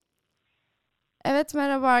Evet,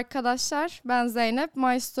 merhaba arkadaşlar. Ben Zeynep.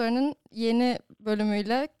 MyStory'nin yeni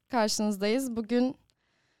bölümüyle karşınızdayız. Bugün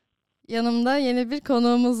yanımda yeni bir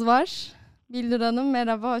konuğumuz var. Billur Hanım,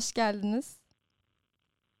 merhaba, hoş geldiniz.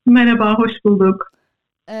 Merhaba, hoş bulduk.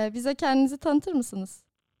 Bize kendinizi tanıtır mısınız?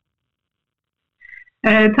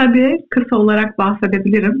 Tabii kısa olarak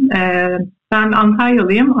bahsedebilirim. Ben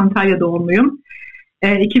Antalyalıyım, Antalya doğumluyum.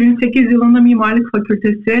 2008 yılında Mimarlık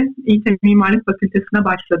Fakültesi, eğitim Mimarlık Fakültesi'ne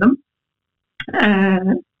başladım.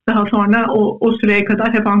 Daha sonra o süreye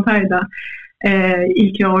kadar hep Antalya'da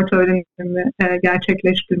ilk ve orta öğrenimimi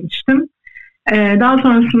gerçekleştirmiştim. Daha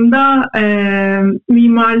sonrasında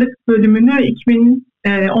mimarlık bölümünü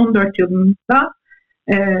 2014 yılında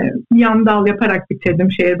yan dal yaparak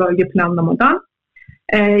bitirdim şehir bölge planlamadan.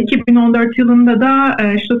 2014 yılında da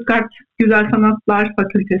Stuttgart Güzel Sanatlar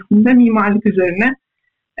Fakültesi'nde mimarlık üzerine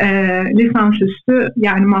lisansüstü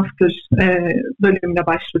yani master bölümüne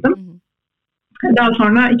başladım. Daha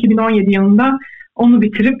sonra 2017 yılında onu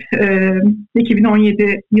bitirip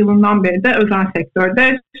 2017 yılından beri de özel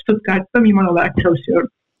sektörde Stuttgart'ta mimar olarak çalışıyorum.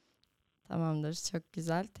 Tamamdır, çok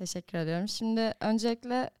güzel. Teşekkür ediyorum. Şimdi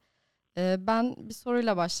öncelikle ben bir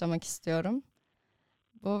soruyla başlamak istiyorum.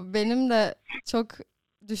 Bu benim de çok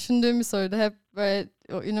düşündüğüm bir soruydu. Hep böyle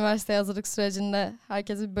o üniversite hazırlık sürecinde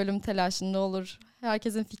herkes bir bölüm telaşında olur.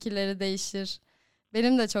 Herkesin fikirleri değişir.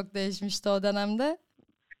 Benim de çok değişmişti o dönemde.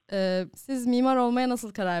 Siz mimar olmaya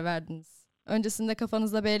nasıl karar verdiniz? Öncesinde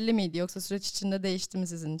kafanızda belli miydi yoksa süreç içinde değişti mi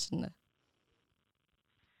sizin için de?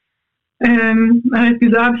 Evet,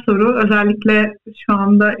 güzel bir soru. Özellikle şu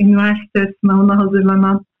anda üniversite sınavına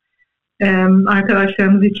hazırlanan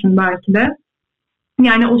arkadaşlarımız için belki de.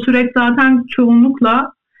 Yani o süreç zaten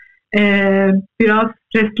çoğunlukla biraz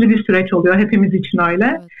stresli bir süreç oluyor. Hepimiz için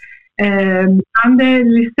öyle. Evet. Ben de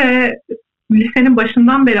lisenin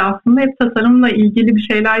başından beri aslında hep tasarımla ilgili bir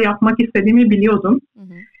şeyler yapmak istediğimi biliyordum. Hı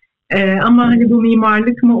hı. Ama hani bu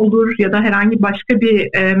mimarlık mı olur ya da herhangi başka bir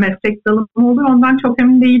meslek dalı mı olur ondan çok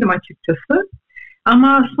emin değilim açıkçası.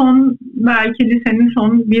 Ama belki lisenin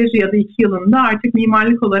son 1 ya da 2 yılında artık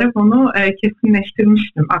mimarlık olarak onu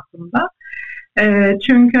kesinleştirmiştim aklımda.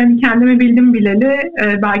 Çünkü hani kendimi bildim bileli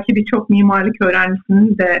belki birçok mimarlık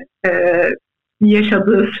öğrencisinin de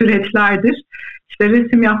yaşadığı süreçlerdir. İşte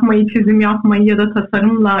resim yapmayı, çizim yapmayı ya da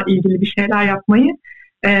tasarımla ilgili bir şeyler yapmayı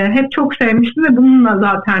hep çok sevmiştim ve bununla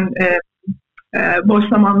zaten boş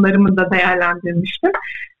zamanlarımı da değerlendirmiştim.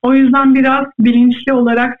 O yüzden biraz bilinçli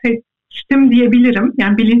olarak seçtim diyebilirim.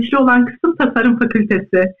 Yani bilinçli olan kısım tasarım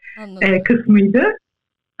fakültesi kısmıydı.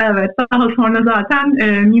 Evet, daha sonra zaten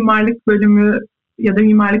mimarlık bölümü ya da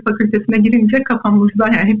mimarlık fakültesine girince kafamızda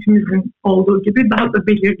yani hepimizin olduğu gibi daha da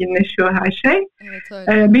belirginleşiyor her şey. Evet,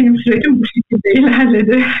 öyle. Benim sürecim bu şekilde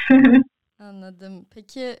ilerledi. Anladım.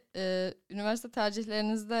 Peki üniversite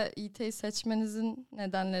tercihlerinizde İT'yi seçmenizin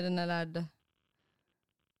nedenleri nelerdi?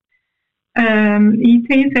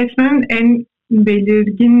 İT'yi seçmemin en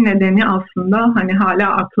belirgin nedeni aslında hani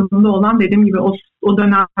hala aklımda olan dediğim gibi o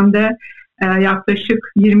dönemde yaklaşık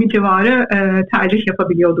 20 civarı tercih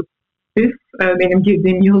yapabiliyorduk biz. Benim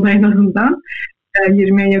girdiğim yılda en azından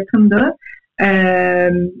 20'ye yakındı.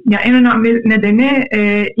 Yani en önemli nedeni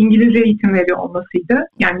İngilizce eğitim veriyor olmasıydı.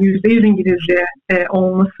 Yani %100 İngilizce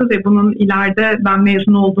olması ve bunun ileride ben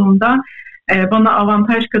mezun olduğumda bana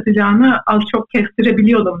avantaj katacağını az çok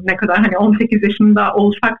kestirebiliyordum. Ne kadar hani 18 yaşında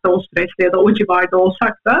olsak da o süreçte ya da o civarda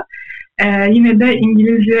olsak da yine de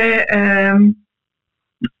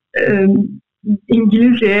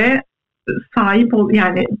İngilizceye sahip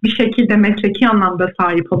yani bir şekilde mesleki anlamda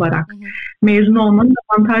sahip olarak mezun olmanın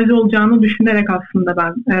avantajlı olacağını düşünerek aslında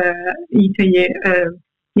ben İT'yi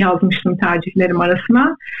yazmıştım tercihlerim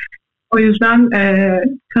arasına. O yüzden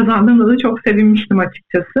kazandığımda da çok sevinmiştim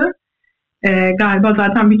açıkçası. Galiba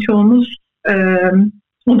zaten birçoğumuz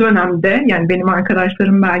o dönemde yani benim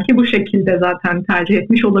arkadaşlarım belki bu şekilde zaten tercih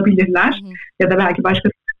etmiş olabilirler. Ya da belki başka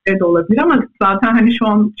sebepleri de olabilir ama zaten hani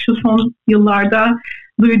şu son yıllarda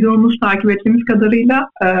duyduğumuz, takip ettiğimiz kadarıyla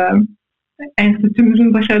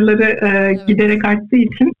enstitümüzün başarıları evet. Giderek arttığı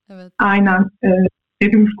için evet. Aynen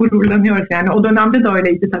hepimiz gururlanıyoruz. Yani o dönemde de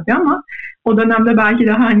öyleydi tabii ama o dönemde belki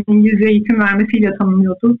daha hani İngilizce eğitim vermesiyle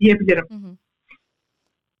tanınıyordu diyebilirim.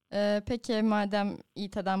 Peki madem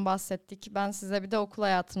İT'den bahsettik, ben size bir de okul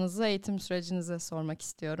hayatınızı, eğitim sürecinizi sormak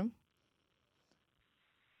istiyorum.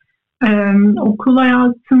 Okul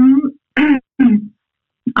hayatım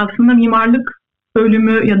aslında mimarlık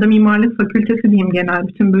bölümü ya da mimarlık fakültesi diyeyim genel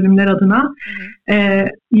bütün bölümler adına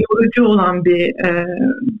yorucu olan bir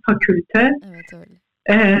fakülte. Evet öyle.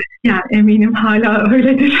 Yani eminim hala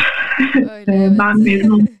öyledir. Öyle, evet. Ben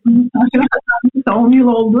mezun oldum. 10 yıl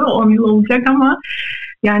oldu, 10 yıl olacak ama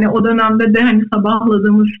Yani o dönemde de hani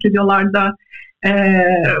sabahladığımız stüdyolarda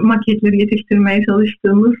maketleri yetiştirmeye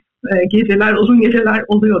çalıştığımız geceler, uzun geceler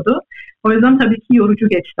oluyordu. O yüzden tabii ki yorucu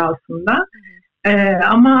geçti aslında.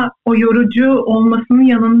 Ama o yorucu olmasının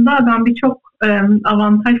yanında ben birçok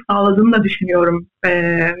avantaj sağladığını da düşünüyorum.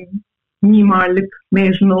 Mimarlık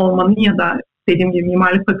mezunu olmanın ya da dediğim gibi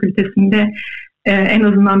mimarlık fakültesinde en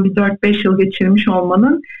azından bir 4-5 yıl geçirmiş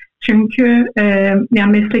olmanın. Çünkü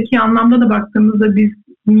yani mesleki anlamda da baktığımızda biz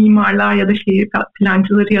mimarlar ya da şehir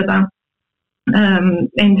plancıları ya da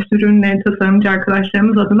endüstri ürünleri tasarımcı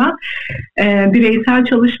arkadaşlarımız adına bireysel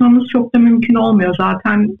çalışmamız çok da mümkün olmuyor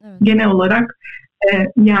zaten. Evet. Genel olarak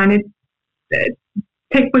yani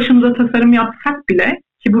tek başımıza tasarım yapsak bile,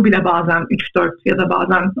 ki bu bile bazen 3-4 ya da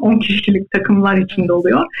bazen 10 kişilik takımlar içinde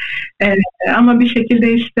oluyor. Ama bir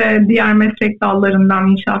şekilde işte diğer meslek dallarından,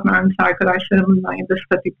 inşaat mühendisi arkadaşlarımızdan ya da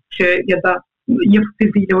statikçi ya da yapı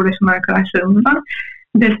fiziğiyle uğraşan arkadaşlarımızdan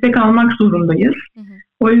destek almak zorundayız. Hı hı.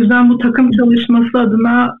 O yüzden bu takım çalışması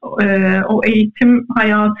adına o eğitim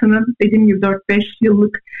hayatının dediğim gibi 4-5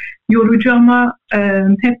 yıllık yorucu ama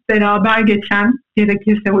hep beraber geçen,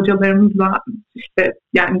 gerekirse hocalarımızla işte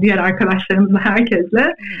yani diğer arkadaşlarımızla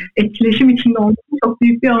herkesle etkileşim içinde olması çok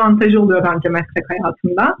büyük bir avantajı oluyor bence meslek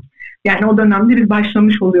hayatında. Yani o dönemde biz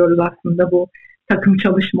başlamış oluyoruz aslında bu takım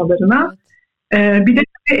çalışmalarına. Bir de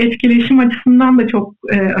etkileşim açısından da çok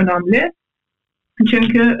önemli.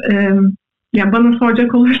 Çünkü yani bana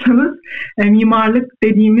soracak olursanız mimarlık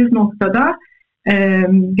dediğimiz noktada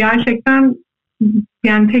gerçekten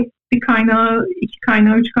yani tek bir kaynağı, 2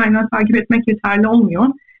 kaynağı, 3 kaynağı takip etmek yeterli olmuyor.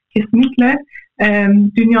 Kesinlikle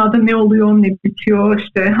dünyada ne oluyor, ne bitiyor,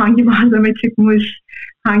 işte hangi malzeme çıkmış,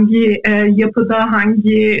 hangi yapıda,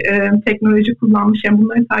 hangi teknoloji kullanmış, yani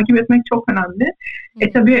bunları takip etmek çok önemli.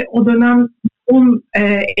 Tabii o dönem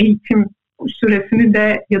eğitim süresini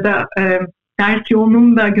de ya da ders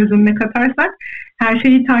yoğunluğunu da göz önüne katarsak her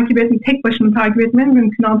şeyi tek başına takip etmenin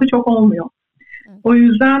mümkünatı çok olmuyor. O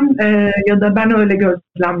yüzden ya da ben öyle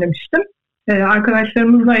gözlemlemiştim.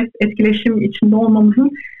 Arkadaşlarımızla etkileşim içinde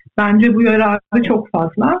olmamızın bence bu yararı çok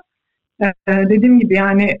fazla. Dediğim gibi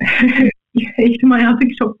yani eğitim hayatı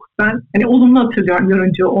çok ben hani olumlu hatırlıyorum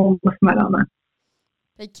yorucu olmasına rağmen.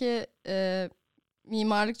 Peki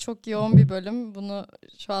mimarlık çok yoğun bir bölüm. Bunu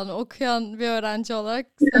şu an okuyan bir öğrenci olarak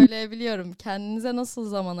söyleyebiliyorum. Kendinize nasıl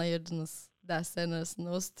zaman ayırdınız derslerin arasında?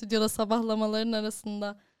 O stüdyoda sabahlamaların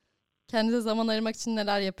arasında kendinize zaman ayırmak için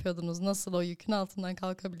neler yapıyordunuz? Nasıl o yükün altından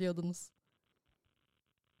kalkabiliyordunuz?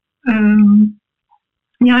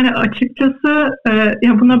 Yani açıkçası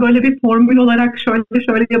ya buna böyle bir formül olarak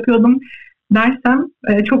şöyle yapıyordum dersem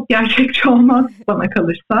çok gerçekçi olmaz bana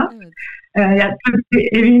kalırsa. Evet. Yani tabii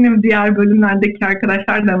eminim diğer bölümlerdeki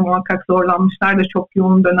arkadaşlar da muhakkak zorlanmışlardır, çok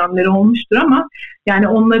yoğun dönemleri olmuştur ama yani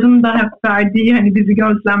onların da hep verdiği hani bizi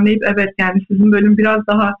gözlemleyip evet yani sizin bölüm biraz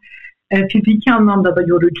daha fiziki anlamda da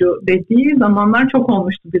yorucu dediği zamanlar çok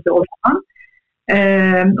olmuştu bize o zaman.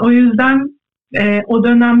 O yüzden o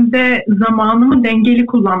dönemde zamanımı dengeli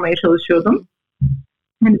kullanmaya çalışıyordum.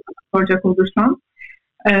 Hani soracak olursam.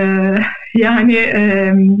 Yani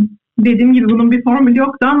dediğim gibi bunun bir formülü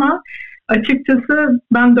yoktu ama açıkçası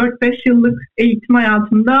ben 4-5 yıllık eğitim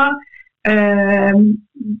hayatımda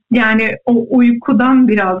yani o uykudan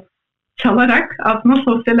biraz çalarak aslında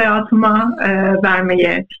sosyal hayatıma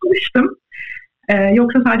vermeye çalıştım.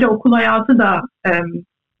 Yoksa sadece okul hayatı da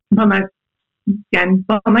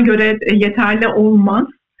bana göre yeterli olmaz.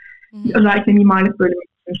 Özellikle mimarlık bölümü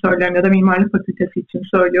için söylüyorum ya da mimarlık fakültesi için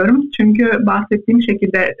söylüyorum. Çünkü bahsettiğim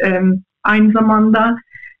şekilde aynı zamanda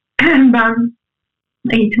ben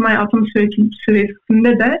eğitim hayatım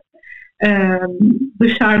süresinde de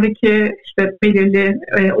dışarıdaki işte belirli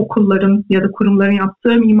okulların ya da kurumların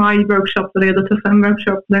yaptığı mimari workshoplara ya da tasarım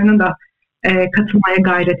workshoplarına da katılmaya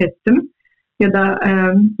gayret ettim. Ya da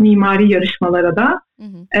mimari yarışmalara da.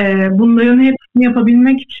 Bunların hepsini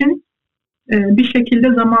yapabilmek için bir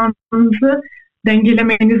şekilde zamanınızı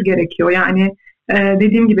dengelemeniz gerekiyor. Yani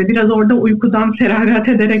dediğim gibi biraz orada uykudan feragat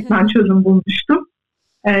ederek ben çözüm bulmuştum.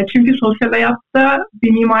 Çünkü sosyal hayatta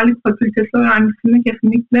bir mimarlık fakültesi öğrencisini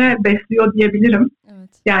kesinlikle besliyor diyebilirim. Evet.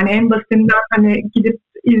 Yani en basitinden hani gidip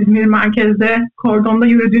İzmir merkezde kordonda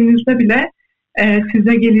yürüdüğünüzde bile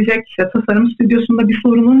size gelecek işte tasarım stüdyosunda bir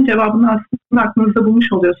sorunun cevabını aslında aklınızda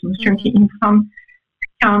bulmuş oluyorsunuz. Çünkü insan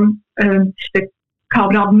işte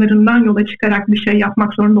kavramlarından yola çıkarak bir şey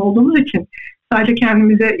yapmak zorunda olduğumuz için sadece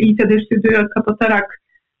kendimize İT'de stüdyoya kapatarak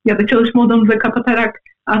ya da çalışma odamıza kapatarak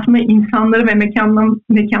aslında insanları ve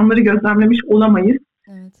mekanları gözlemlemiş olamayız.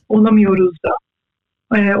 Evet. Olamıyoruz da.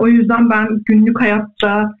 O yüzden ben günlük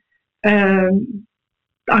hayatta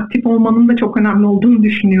aktif olmanın da çok önemli olduğunu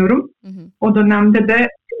düşünüyorum. O dönemde de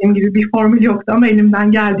dediğim gibi bir formül yoktu ama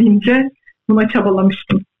elimden geldiğince buna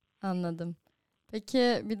çabalamıştım. Anladım.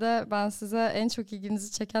 Peki bir de ben size en çok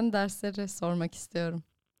ilginizi çeken dersleri sormak istiyorum.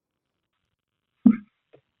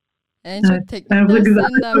 En çok teknik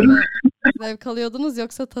derslerinden mi zevk alıyordunuz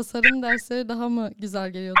yoksa tasarım dersleri daha mı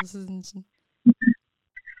güzel geliyordu sizin için?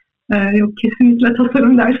 Yok, kesinlikle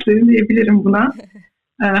tasarım dersleri diyebilirim buna.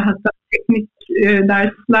 Hatta teknik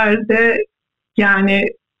derslerde yani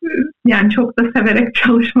çok da severek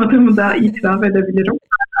çalışmadığımı da itiraf edebilirim.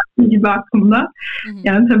 Gibi aklımda.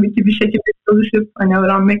 Yani tabii ki bir şekilde çalışıp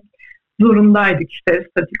öğrenmek zorundaydık, işte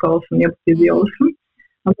statik olsun, yapı fiziği olsun.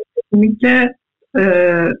 Ama kesinlikle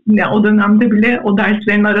o dönemde bile o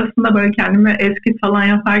derslerin arasında böyle kendimi eskit falan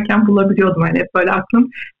yaparken bulabiliyordum. Hep böyle aklım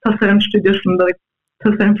tasarım stüdyosundaydı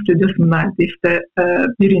işte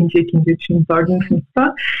birinci, ikinci, üçüncü, dördüncü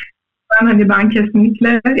sınıfta. Ben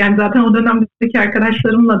kesinlikle zaten o dönemdeki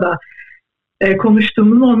arkadaşlarımla da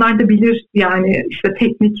konuştuğumuz onlar da bilir işte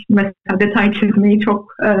teknik mesela detay çizmeyi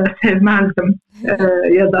çok sevmezdim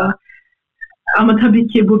ya da ama tabii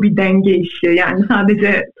ki bu bir denge işi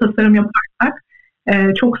sadece tasarım yaparsak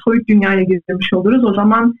çok soyut dünyaya girmiş oluruz. O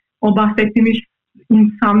zaman o bahsettiğimiz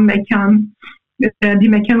insan, mekan, bir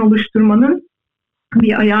mekan oluşturmanın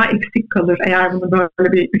bir ayağı eksik kalır eğer bunu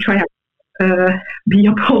böyle bir üç ayak bir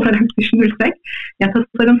yapı olarak düşünürsek.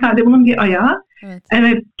 Tasarım sadece bunun bir ayağı.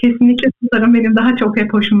 Evet, kesinlikle tasarım benim daha çok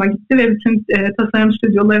hep hoşuma gitti ve bütün tasarım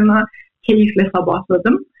stüdyolarına keyifle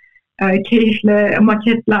sabahladım. Keyifle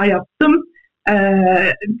maketler yaptım.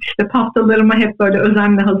 İşte paftalarımı hep böyle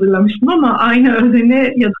özenle hazırlamıştım ama aynı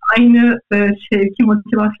özeni ya da aynı şevki,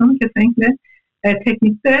 motivasyonu kesinlikle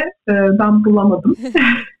teknikte ben bulamadım.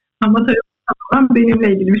 Ama tabii tamamen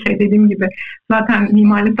benimle ilgili bir şey, dediğim gibi. Zaten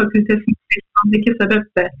Mimarlık Fakültesi'ndeki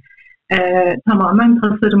sebep de tamamen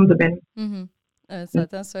tasarımdı benim. Evet,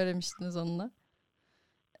 zaten söylemiştiniz onunla.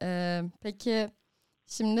 Peki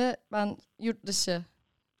şimdi ben yurt dışı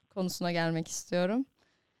konusuna gelmek istiyorum.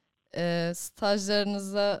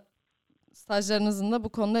 Stajlarınızın da bu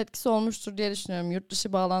konuda etkisi olmuştur diye düşünüyorum. Yurt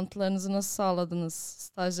dışı bağlantılarınızı nasıl sağladınız?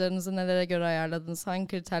 Stajlarınızı nelere göre ayarladınız? Hangi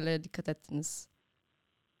kriterlere dikkat ettiniz?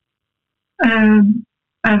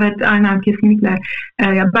 Evet, aynen, kesinlikle.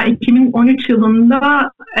 Ben 2013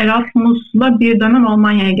 yılında Erasmus'la bir dönem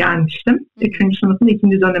Almanya'ya gelmiştim. 3. sınıfın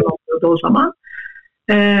 2. dönemi oluyordu o zaman.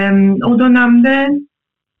 O dönemde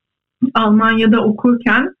Almanya'da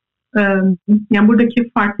okurken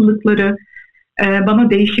buradaki farklılıkları, bana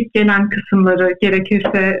değişik gelen kısımları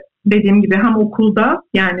gerekirse dediğim gibi hem okulda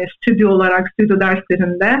stüdyo olarak stüdyo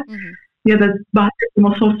derslerinde ya da bahsettiğim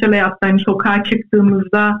o sosyal hayatta sokağa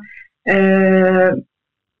çıktığımızda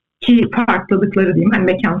ki farklılıkları diyeyim,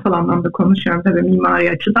 mekansal anlamda konuşuyorum tabii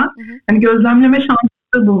mimari açıdan. Gözlemleme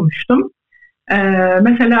şansı bulmuştum.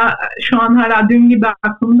 Mesela şu an hala dün gibi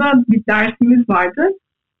aklımda bir dersimiz vardı.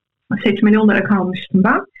 Seçmeli olarak almıştım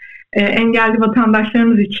ben. Engelli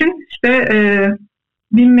vatandaşlarımız için işte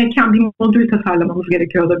bir mekan, bir modül tasarlamamız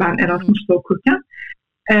gerekiyordu ben Erasmus'ta okurken.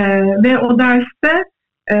 Ve o derste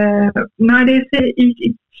neredeyse ilk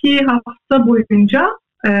 2 hafta boyunca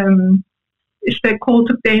işte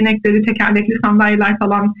koltuk değnekleri, tekerlekli sandalyeler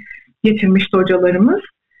falan getirmişti hocalarımız.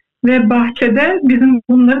 Ve bahçede bizim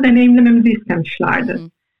bunları deneyimlememizi istemişlerdi.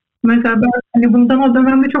 Mesela ben bundan o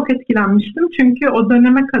dönemde çok etkilenmiştim. Çünkü o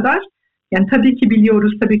döneme kadar tabii ki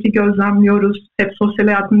biliyoruz, tabii ki gözlemliyoruz, hep sosyal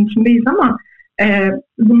hayatın içindeyiz ama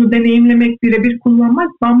bunu deneyimlemek, birebir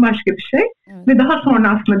kullanmak bambaşka bir şey. Ve daha sonra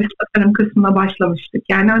aslında biz tasarım kısmına başlamıştık.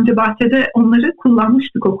 Önce bahçede onları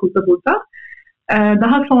kullanmıştık okulda burada.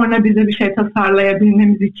 Daha sonra bize bir şey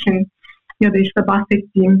tasarlayabilmemiz için ya da işte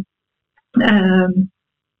bahsettiğim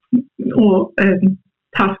o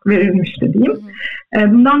task verilmişti diyeyim.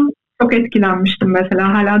 Bundan çok etkilenmiştim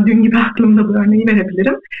mesela. Hala dün gibi aklımda bu örneği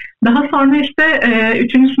verebilirim. Daha sonra işte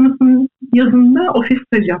 3. sınıfın yazında ofis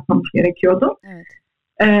stajı yapmamız gerekiyordu.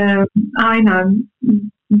 Aynen.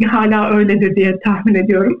 Hala öyledir diye tahmin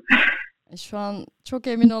ediyorum. Şu an çok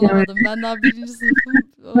emin olamadım. Ben daha 1.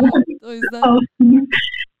 sınıfım. O yüzden.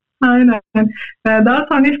 Aynen. Daha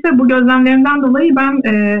sonra işte bu gözlemlerimden dolayı ben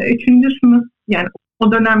 3. sınıf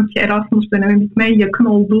o dönemki Erasmus dönemi bitmeye yakın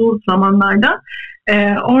olduğu zamanlarda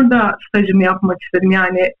orada stajımı yapmak istedim.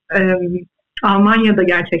 Almanya'da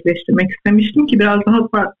gerçekleştirmek istemiştim ki biraz daha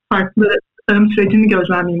farklı tasarım sürecini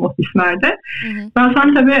gözlemleyeyim ofislerde. Ben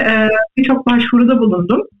sonra tabii birçok başvuruda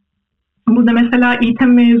bulundum. Burada mesela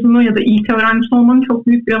eğitim mezunu ya da eğitim öğrencisi olmanın çok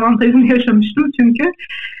büyük bir avantajını yaşamıştım. Çünkü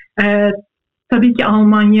tabii ki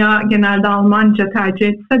Almanya genelde Almanca tercih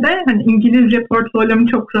etse de İngilizce portfolyomu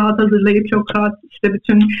çok rahat hazırlayıp çok rahat işte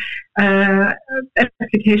bütün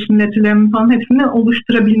application letterlerimi falan hepsini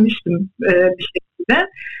oluşturabilmiştim bir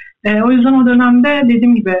özellikle. O yüzden o dönemde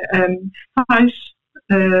dediğim gibi staj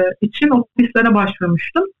için ofislere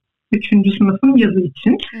başvurmuştum. 3. sınıfın yazı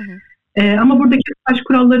için. Ama buradaki staj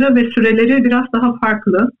kuralları ve süreleri biraz daha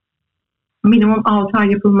farklı. Minimum 6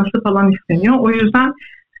 ay yapılması falan isteniyor. O yüzden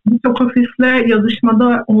birçok ofisle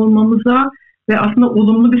yazışmada olmamıza ve aslında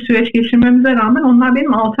olumlu bir süreç geçirmemize rağmen onlar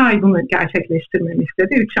benim 6 ay bunu gerçekleştirmemi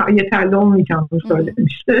istedi. 3 ay yeterli olmayacağını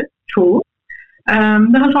söylemişti çoğu.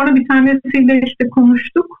 Daha sonra bir tanesiyle işte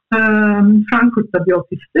konuştuk. Frankfurt'ta bir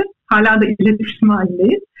ofisti. Hala da iletişim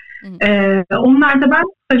halindeyiz. Onlar da ben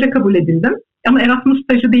staja kabul edildim. Ama Erasmus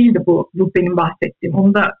stajı değildi bu benim bahsettiğim.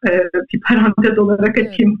 Onu da bir parantez olarak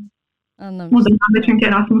açayım. Anlamıştım. O dönemde çünkü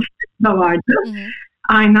Erasmus stajı da vardı.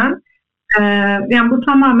 Aynen. Yani bu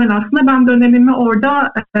tamamen aslında ben dönemimi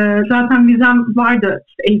orada zaten vizem vardı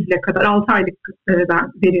işte Eylül'e kadar 6 aylık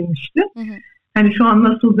verilmişti. Yani şu an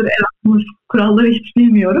nasıldır Erasmus kuralları hiç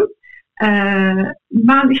bilmiyorum.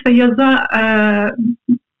 Ben işte yaza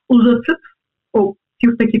uzatıp o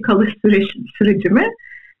yurttaki kalış sürecimi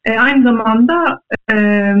aynı zamanda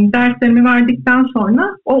derslerimi verdikten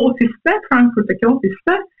sonra o ofiste, Frankfurt'taki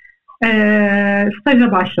ofiste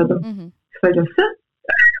staja başladım kısacası.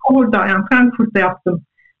 Orada yani Frankfurt'ta yaptım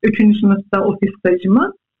 3. sınıfta ofis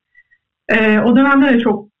stajımı. O dönemde de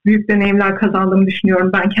çok büyük deneyimler kazandığımı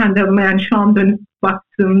düşünüyorum ben kendi adıma. Yani şu an dönüp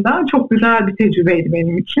baktığımda çok güzel bir tecrübeydi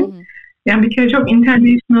benim için. Yani bir kere çok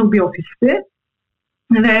international bir ofisti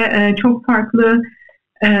ve çok farklı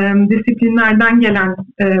disiplinlerden gelen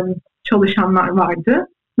çalışanlar vardı.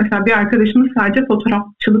 Mesela bir arkadaşımız sadece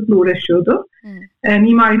fotoğrafçılıkla uğraşıyordu.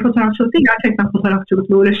 Mimari fotoğrafçılık değil, gerçekten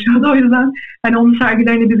fotoğrafçılıkla uğraşıyordu. O yüzden hani onun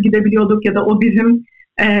sergilerine biz gidebiliyorduk ya da o bizim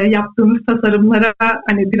yaptığımız tasarımlara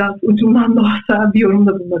hani biraz ucundan da olsa bir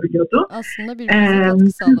yorumda bulunabiliyordu. Aslında birbirinize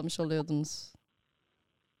katkı sağlamış oluyordunuz.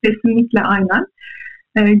 Kesinlikle aynen.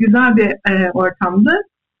 Güzel bir ortamdı.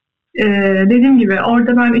 Dediğim gibi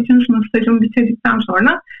orada ben 3. sınıf stajımı bitirdikten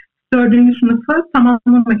sonra 4. sınıfı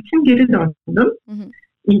tamamlamak için geri döndüm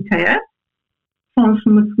İT'ye. Son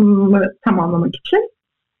sınıfımı tamamlamak için.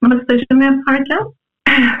 Ama stajımı yaparken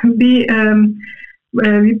bir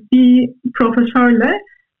profesörle,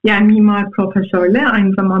 yani mimar profesörle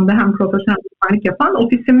aynı zamanda hem profesyonel mimarlık yapan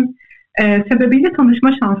ofisim sebebiyle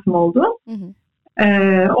tanışma şansım oldu.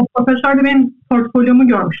 O profesör de benim portfolyomu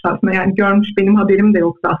görmüştü aslında. Yani görmüş, benim haberim de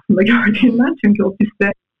yoktu aslında gördüğünden. Çünkü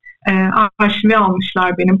ofiste arşive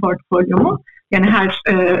almışlar benim portfolyomu. Yani her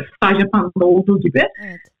staj yapanda olduğu gibi.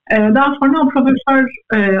 Daha sonra o profesör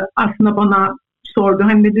aslında bana sordu.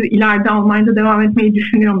 Hani dedi, ileride Almanya'da devam etmeyi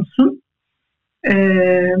düşünüyor musun?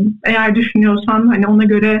 Eğer düşünüyorsan hani ona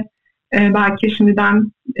göre belki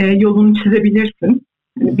şimdiden yolunu çizebilirsin.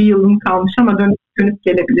 Yani bir yılın kalmış ama dönüp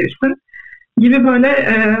gelebilirsin gibi böyle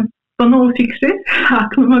bana o fikri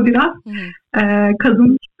aklıma biraz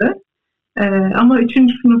kazınmıştı. Ama 3.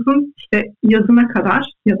 sınıfın işte yazına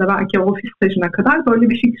kadar ya da belki ofis stajına kadar böyle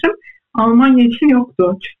bir fikrim Almanya için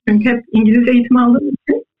yoktu. Çünkü hep İngilizce eğitim aldığım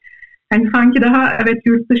için yani sanki daha evet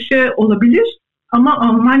yurt dışı olabilir ama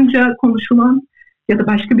Almanca konuşulan ya da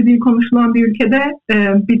başka bir dil konuşulan bir ülkede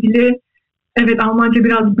bir dili evet Almanca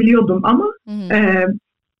biraz biliyordum ama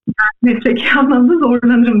mesleki anlamda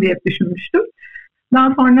zorlanırım diye düşünmüştüm.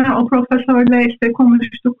 Daha sonra o profesörle işte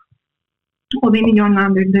konuştuk. O beni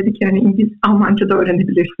yönlendirdi. Dedi ki yani Almanca da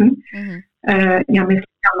öğrenebilirsin. Yani mesleki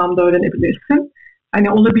anlamda öğrenebilirsin.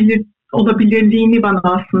 Hani olabilirliğini bana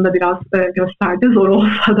aslında biraz gösterdi. Zor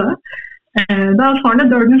olsa da. Daha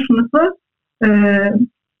sonra 4. sınıfı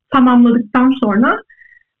tamamladıktan sonra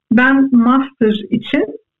ben master için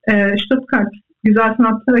Stuttgart Güzel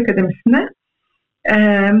Sanatlar Akademisi'ne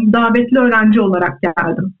davetli öğrenci olarak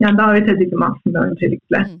geldim. Yani davet edildim aslında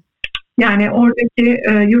öncelikle. Yani oradaki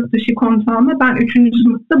yurt dışı kontağımı ben 3.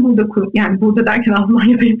 sınıfta burada yani burada derken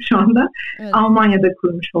Almanya'dayım şu anda. Evet. Almanya'da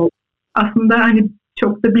kurmuş oldum. Aslında hani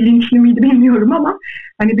çok da bilinçli miydi bilmiyorum ama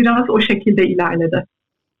hani biraz o şekilde ilerledi.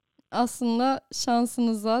 Aslında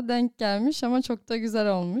şansınıza denk gelmiş ama çok da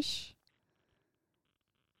güzel olmuş.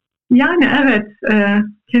 Yani evet,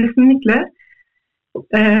 kesinlikle.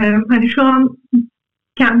 Hani şu an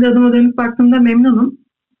kendi adıma dönüp baktığımda memnunum.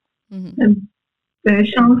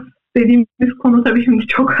 Şans dediğimiz konu tabii şimdi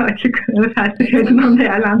çok açık. Felsefe açıdan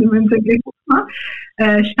değerlendirmemize gerek ama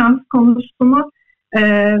şans konusunu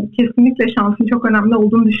kesinlikle şansın çok önemli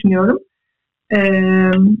olduğunu düşünüyorum.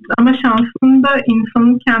 Ama şansın da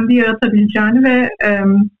insanın kendi yaratabileceğini ve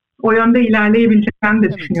o yönde ilerleyebileceğini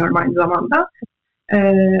de düşünüyorum aynı zamanda.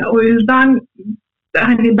 O yüzden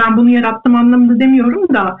hani ben bunu yarattım anlamında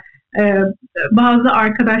demiyorum da bazı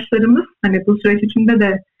arkadaşlarımız hani bu süreç içinde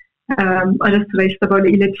de ara sıra işte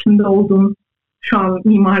böyle iletişimde olduğum şu an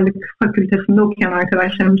mimarlık fakültesinde okuyan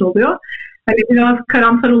arkadaşlarımız oluyor. Hani biraz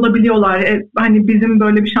karamsar olabiliyorlar. Hani bizim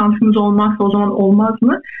böyle bir şansımız olmazsa o zaman olmaz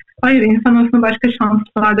mı? Hayır, insan aslında başka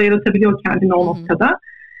şanslar da yaratabiliyor kendini o noktada.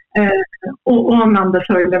 O anlamda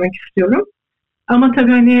söylemek istiyorum. Ama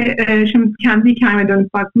tabii hani şimdi kendi hikayeme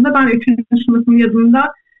dönüp baktığımda ben 3. sınıfın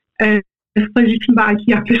yazında staj için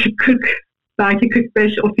belki yaklaşık 40, belki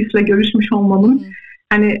 45 ofisle görüşmüş olmamın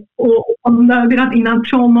hani o konuda biraz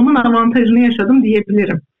inatçı olmamın avantajını yaşadım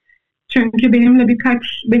diyebilirim. Çünkü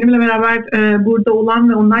benimle beraber burada olan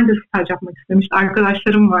ve onlar da staj yapmak istemiş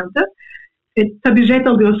arkadaşlarım vardı. Tabii red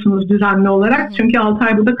alıyorsunuz düzenli olarak. Çünkü 6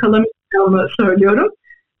 ay burada kalamayacağımı söylüyorum.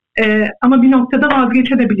 Ama bir noktada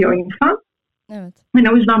vazgeçebiliyor insan. Evet.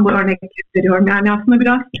 Hani o yüzden bu örnekleri veriyorum. Yani aslında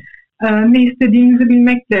biraz ne istediğinizi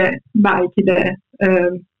bilmekle belki de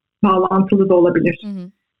bağlantılı da olabilir.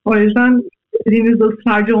 O yüzden istediğinizde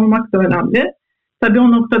ısrarcı olmak da önemli. Tabii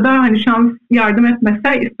o noktada hani şans yardım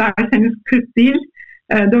etmese isterseniz 40 değil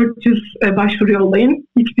 400 başvuru yollayın.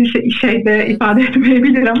 Hiçbir şey de ifade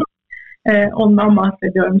etmeyebilir ama ondan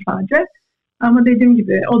bahsediyorum sadece. Ama dediğim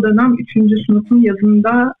gibi o dönem 3. sınıfın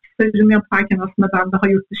yazında stajımı yaparken aslında ben daha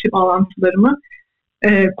yurt dışı bağlantılarımı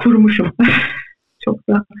kurmuşum. Çok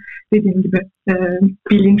da dediğim gibi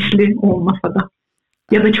bilinçli olmasa da.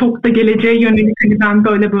 Ya da çok da geleceğe yönelik hani ben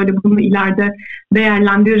böyle bunu ileride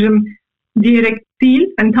değerlendiririm diyerek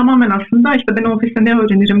değil. Hani tamamen aslında işte ben ofiste ne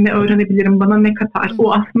öğrenirim, ne öğrenebilirim, bana ne katar.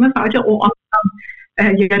 O aslında sadece o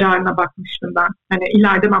andan yararına bakmıştım ben. Hani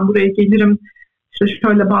ileride ben buraya gelirim, işte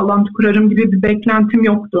şöyle bağlantı kurarım gibi bir beklentim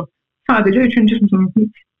yoktu. Sadece 3.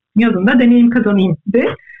 sınıfın yazında deneyim kazanayım dedi.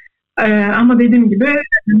 Ama dediğim gibi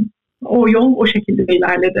o yol o şekilde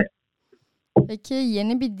ilerledi. Peki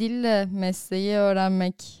yeni bir dille mesleği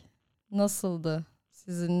öğrenmek nasıldı?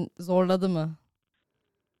 Sizin zorladı mı?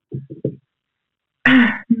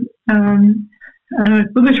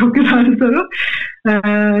 Evet, bu da çok güzel bir soru.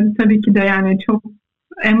 Tabii ki de yani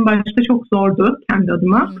en başta çok zordu kendi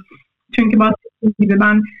adıma. Çünkü bahsettiğim gibi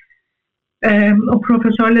ben o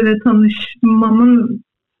profesörle de tanışmamın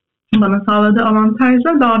bana sağladığı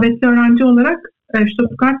avantajla davetli öğrenci olarak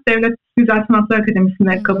Stuttgart'ta Devlet, Güzel Sanatlar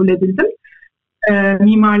Akademisi'nde kabul edildim.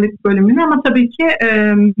 Mimarlık bölümüne ama tabii ki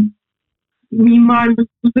mimarlık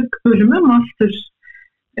bölümü master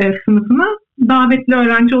sınıfına davetli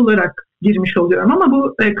öğrenci olarak girmiş oluyorum ama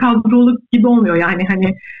bu kadrolu gibi olmuyor yani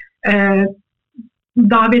hani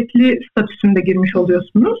davetli statüsünde girmiş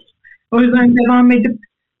oluyorsunuz. O yüzden devam edip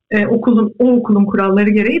okulun kuralları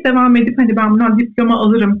gereği devam edip hani ben bundan diploma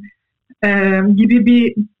alırım gibi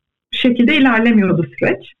bir şekilde ilerlemiyordu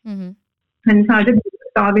süreç. Hani sadece bir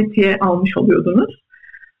davetiye almış oluyordunuz.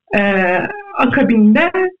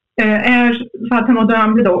 Akabinde eğer zaten o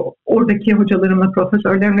dönemde de oradaki hocalarımla,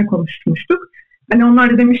 profesörlerimle konuşmuştuk. Hani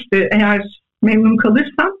onlar da demişti eğer memnun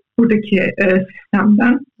kalırsan buradaki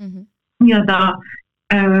sistemden ya da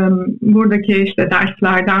buradaki işte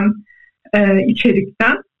derslerden,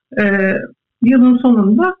 içerikten yılın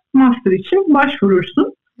sonunda master için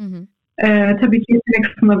başvurursun. Tabii ki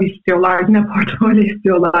yetenek sınavı istiyorlar, yine portfolyo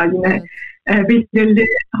istiyorlar, yine belirli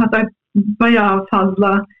hatta bayağı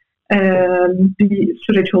fazla bir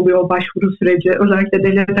süreç oluyor başvuru süreci özellikle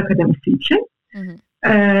Devlet Akademisi için.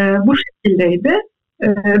 Bu şekildeydi.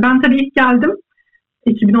 Ben tabii ilk geldim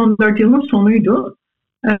 2014 yılının sonuydu.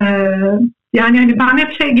 Yani hani ben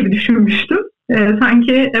hep şey gibi düşünmüştüm.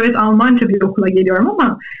 Sanki evet Almanca bir okula geliyorum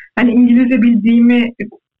ama hani İngilizce bildiğimi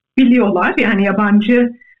biliyorlar. Yani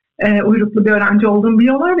yabancı uyruklu bir öğrenci olduğumu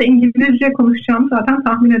biliyorlar ve İngilizce konuşacağımı zaten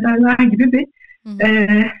tahmin ederler gibi bir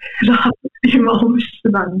rahatlık olmuştu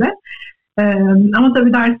bende. Ama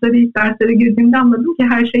tabii ilk derslere girdiğimde anladım ki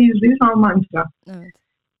her şey %100 Almanca. Evet.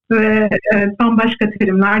 Ve bambaşka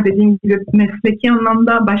terimler, dediğim gibi mesleki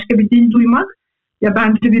anlamda başka bir dil duymak ya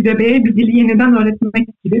bence bir bebeğe bir dili yeniden öğretmek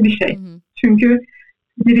gibi bir şey. Çünkü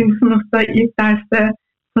birinci sınıfta ilk derste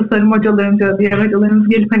tasarım hocalarımız, diğer hocalarımız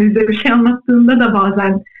gelip hani bize bir şey anlattığında da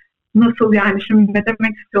bazen nasıl yani şimdi ne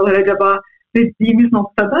demek istiyorlar acaba dediğimiz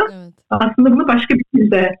noktada aslında bunu başka bir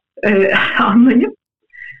dilde anlayıp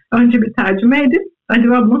önce bir tercüme edip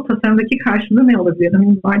acaba bunun tasarımdaki karşılığı ne olabilir?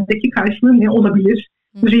 Mimardaki karşılığı ne olabilir?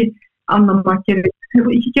 Anlamak gerekiyor.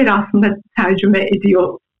 Bu iki kere aslında tercüme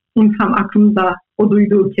ediyor insan aklında o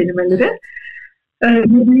duyduğu kelimeleri.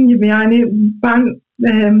 Dediğim gibi yani ben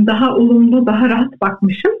daha olumlu, daha rahat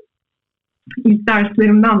bakmışım. İlk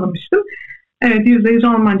derslerimde anlamıştım. Evet, %100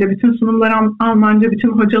 Almanca, bütün sunumlar Almanca, bütün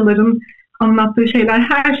hocaların anlattığı şeyler,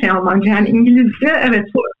 her şey Almanca. Yani İngilizce, evet,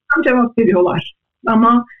 sorulardan cevap veriyorlar.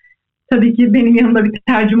 Ama tabii ki benim yanımda bir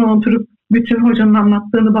tercüman oturup bütün hocanın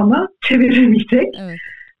anlattığını bana çeviremeyecek. Evet.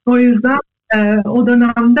 O yüzden O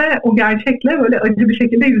dönemde o gerçekle böyle acı bir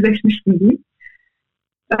şekilde yüzleşmiştim diyeyim.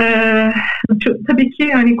 Tabii ki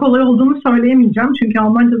yani kolay olduğunu söyleyemeyeceğim. Çünkü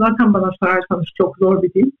Almanca zaten bana sorarsanız çok zor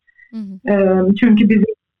bir dil. Çünkü bizim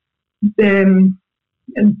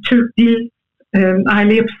Türk dil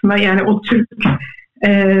aile yapısına, yani o Türk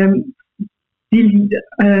dil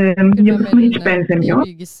yapısına hiç benzemiyor.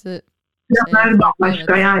 Gramer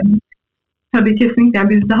bambaşka yani. Tabii kesinlikle. Yani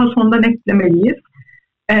biz daha sondan eklemeliyiz.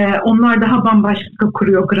 Onlar daha bambaşka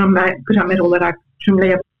kuruyor gramer olarak cümle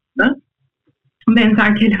yapısını.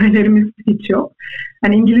 Benzer kelimelerimiz hiç yok.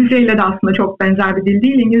 Yani İngilizce ile de aslında çok benzer bir dil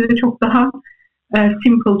değil. İngilizce çok daha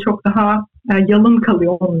simple, çok daha yalın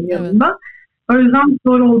kalıyor onun yanında. Evet. O yüzden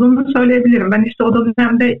zor olduğunu söyleyebilirim. Ben işte o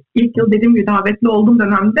dönemde ilk yıl dediğim gibi davetli olduğum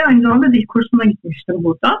dönemde aynı zamanda dil kursuna gitmiştim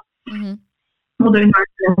burada. O da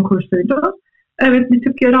üniversitenin kursuydu. Evet, bir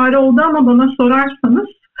tık yararı oldu ama bana sorarsanız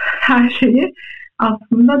her şeyi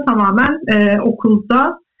aslında tamamen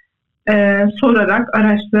okulda sorarak,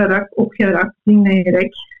 araştırarak, okuyarak,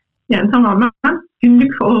 dinleyerek, yani tamamen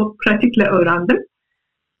günlük o pratikle öğrendim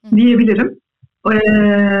diyebilirim.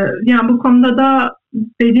 Yani bu konuda da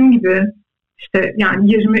dediğim gibi işte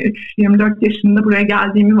yani 23-24 yaşında buraya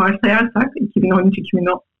geldiğimi varsayarsak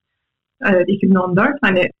 2013-2014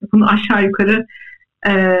 hani bunu aşağı yukarı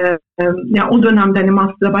yani o dönemde hani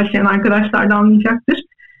master'a başlayan arkadaşlar da anlayacaktır.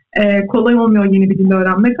 Kolay olmuyor yeni bir dil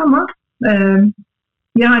öğrenmek ama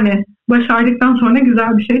yani başardıktan sonra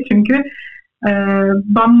güzel bir şey çünkü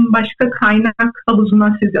bambaşka kaynak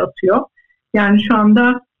havuzuna sizi atıyor. Yani şu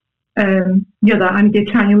anda ya da hani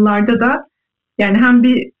geçen yıllarda da yani hem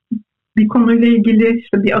bir konuyla ilgili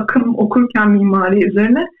işte bir akım okurken mimari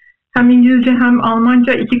üzerine hem İngilizce hem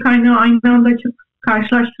Almanca iki kaynağı aynı anda açıp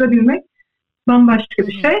karşılaştırabilmek bambaşka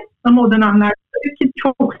bir şey. Ama o dönemlerde tabii ki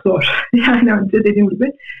çok zor. Yani önce dediğim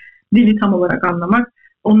gibi dili tam olarak anlamak,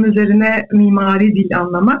 onun üzerine mimari dil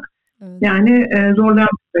anlamak. Evet. Yani zorlayan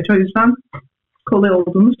bir süreç. O yüzden kolay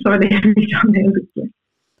olduğunu söyleyemeyeceğim ne yazık ki.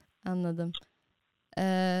 Anladım.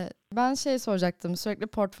 Ben soracaktım. Sürekli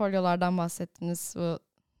portfolyolardan bahsettiniz. Bu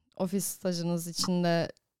ofis stajınız içinde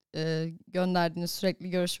gönderdiğiniz, sürekli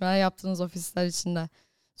görüşmeler yaptığınız ofisler içinde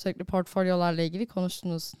sürekli portfolyolarla ilgili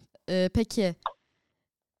konuştunuz. Peki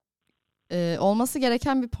olması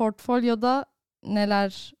gereken bir portfolyoda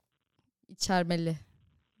neler içermeli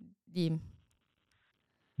diyeyim?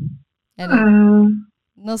 Yani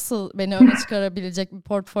nasıl beni öne çıkarabilecek bir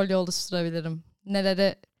portfolyo oluşturabilirim?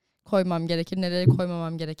 Nelere koymam gerekir, nelere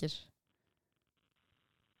koymamam gerekir?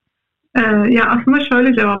 Ya aslında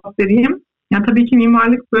şöyle cevap vereyim. Yani tabii ki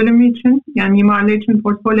mimarlık bölümü için, yani mimarlar için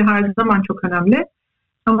portfolyo her zaman çok önemli.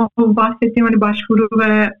 Ama bu bahsettiğim hani başvuru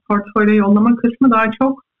ve portfolyo yollama kısmı daha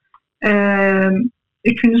çok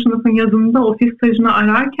 3. sınıfın yazında ofis stajını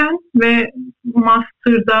ararken ve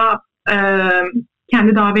master'da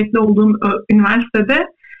kendi davetli olduğum üniversitede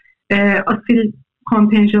asil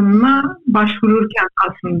kontenjanına başvururken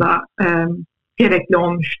aslında gerekli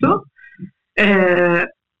olmuştu.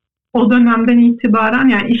 O dönemden itibaren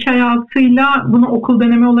yani iş hayatıyla bunu okul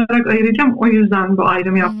dönemi olarak ayıracağım. O yüzden bu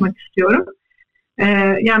ayrımı yapmak istiyorum.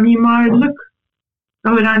 Yani mimarlık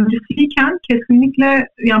öğrencisiyken kesinlikle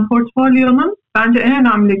yani portfolyonun bence en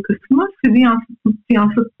önemli kısmı sizi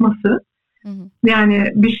yansıtması.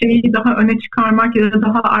 Yani bir şeyi daha öne çıkarmak ya da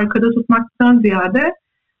daha arkada tutmaktan ziyade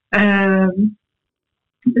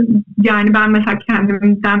yani ben mesela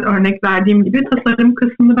kendimden örnek verdiğim gibi tasarım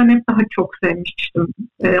kısmını ben hep daha çok sevmiştim.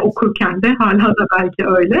 Okurken de hala da belki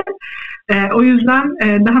öyle. O yüzden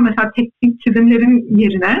daha mesela teknik çizimlerin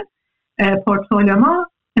yerine portfolyoma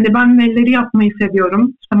hani ben neleri yapmayı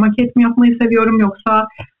seviyorum, işte maket mi yapmayı seviyorum yoksa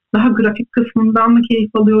daha grafik kısmından mı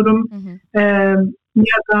keyif alıyorum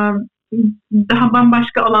ya da daha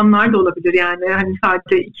bambaşka alanlar da olabilir yani hani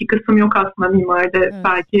sadece iki kısım yok aslında mimaride. Evet.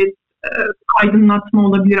 Belki aydınlatma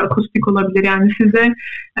olabilir, akustik olabilir. Yani size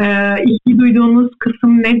ilgi duyduğunuz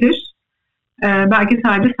kısım nedir? Belki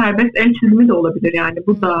sadece serbest el çizimi de olabilir yani.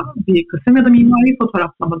 Bu da bir kısım ya da mimari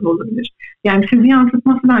fotoğraflama da olabilir. Yani sizi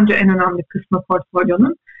yansıtması bence en önemli kısmı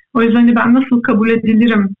portfolyonun. O yüzden ben nasıl kabul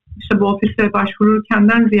edilirim işte bu ofise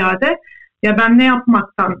başvururkenden ziyade ya ben ne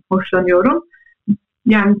yapmaktan hoşlanıyorum?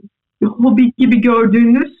 Yani hobi gibi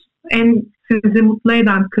gördüğünüz en sizi mutlu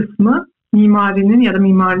eden kısmı mimarinin ya da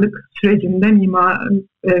mimarlık sürecinde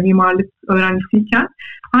mimarlık öğrencisiyken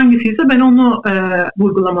hangisiyse ben onu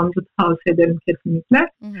vurgulamanızı tavsiye ederim kesinlikle.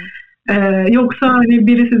 Yoksa hani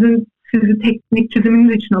biri sizi teknik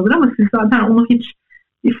çiziminiz için alır ama siz zaten onu hiç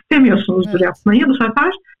istemiyorsunuzdur yapmayı. Bu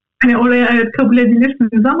sefer hani oraya evet kabul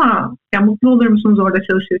edilirsiniz ama yani mutlu olur musunuz orada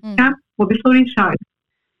çalışırken? O bir soru işareti.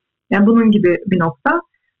 Yani bunun gibi bir nokta.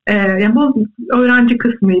 Yani bu öğrenci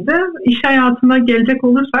kısmıydı. İş hayatına gelecek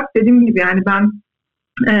olursak dediğim gibi yani ben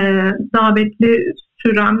davetli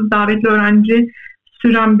öğrenci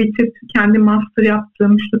sürem bitip kendi master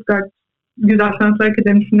yaptığım Stuttgart Güzel Sanatlar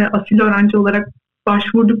Akademisi'ne asil öğrenci olarak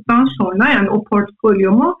başvurduktan sonra yani o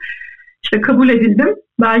portfolyomu işte kabul edildim.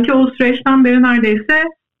 Belki o süreçten beri neredeyse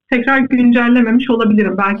tekrar güncellememiş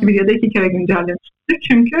olabilirim. Belki bir ya da 2 kere güncellemiştir.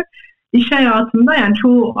 Çünkü iş hayatında yani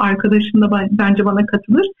çoğu arkadaşım da bence bana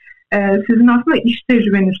katılır. Sizin aslında iş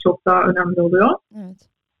tecrübeniz çok daha önemli oluyor. Evet.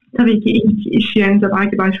 Tabii ki ilk iş yerinize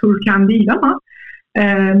belki başvururken değil ama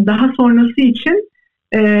daha sonrası için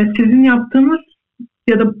sizin yaptığınız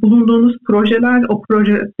ya da bulunduğunuz projeler, o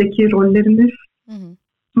projedeki rolleriniz,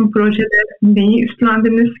 bu projede neyi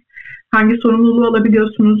üstlendiniz, hangi sorumluluğu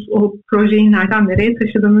alabiliyorsunuz, o projeyi nereden nereye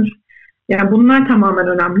taşıdınız. Yani bunlar tamamen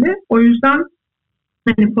önemli. O yüzden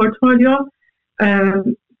hani portfolyo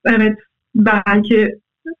evet belki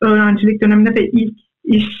öğrencilik döneminde ve ilk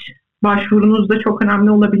iş başvurunuzda çok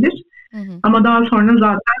önemli olabilir. Ama daha sonra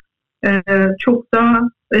zaten çok da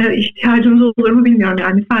ihtiyacınız olur mu bilmiyorum.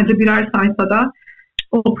 Yani sadece birer sayfada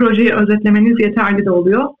o projeyi özetlemeniz yeterli de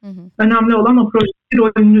oluyor. Önemli olan o projeyi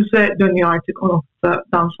rolünüze dönüyor artık o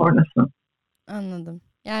noktadan sonrası. Anladım.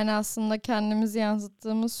 Yani aslında kendimizi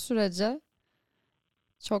yansıttığımız sürece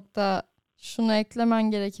çok da şunu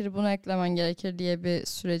eklemen gerekir, bunu eklemen gerekir diye bir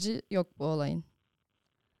süreci yok bu olayın.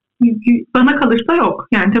 Bana kalırsa yok.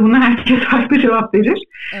 Yani tabii buna herkes farklı cevap verir.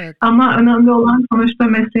 Evet. Ama önemli olan sonuçta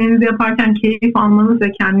mesleğinizi yaparken keyif almanız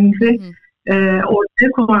ve kendinizi ortaya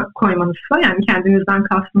koymanızsa yani kendinizden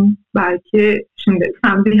kastım belki şimdi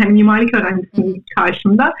sen bir hani mimarlık öğrencisinin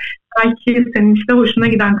karşında belki senin işte hoşuna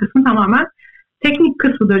giden kısmı tamamen teknik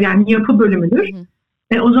kısmıdır yani yapı bölümüdür.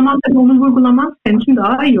 O zaman tabii onu vurgulaman senin için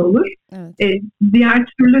daha iyi olur. Evet. Diğer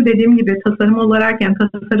türlü dediğim gibi tasarım olarak yani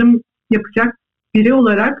tasarım yapacak biri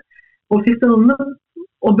olarak ofis alınıp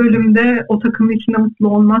o bölümde o takımın içinde mutlu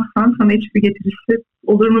olmazsan sana hiçbir getirisi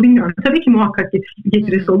olur mu bilmiyorum. Tabii ki muhakkak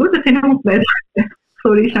getirisi olur da seni mutlu eder.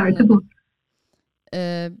 Soru işareti bu.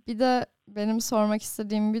 Bir de benim sormak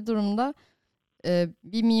istediğim bir durumda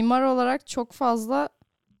bir mimar olarak çok fazla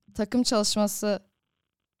takım çalışması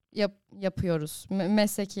yapıyoruz.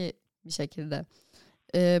 Mesleki bir şekilde.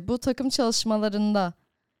 Bu takım çalışmalarında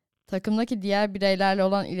takımdaki diğer bireylerle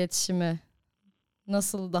olan iletişimi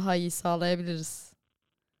nasıl daha iyi sağlayabiliriz?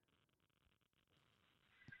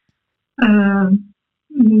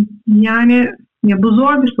 Yani ya bu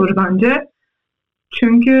zor bir soru bence.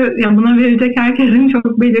 Çünkü ya buna verecek herkesin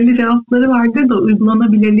çok belirli cevapları vardır da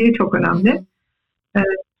uygulanabilirliği çok önemli.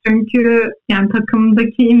 Çünkü yani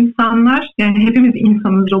takımdaki insanlar yani hepimiz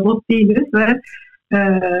insanız, robot değiliz ve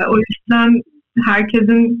o yüzden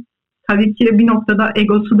herkesin tabii ki bir noktada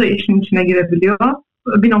egosu da işin içine girebiliyor.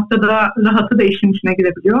 Bir noktada rahatı da işin içine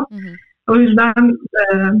girebiliyor. O yüzden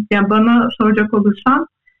yani bana soracak olursan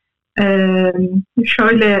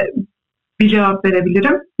şöyle bir cevap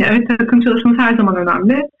verebilirim. Ya evet takım çalışması her zaman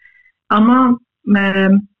önemli ama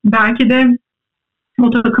belki de o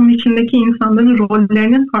takımın içindeki insanların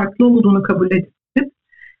rollerinin farklı olduğunu kabul edip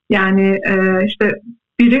yani işte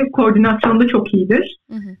biri koordinasyonda çok iyidir.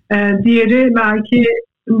 Diğeri belki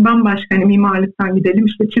bambaşka hani mimarlıktan gidelim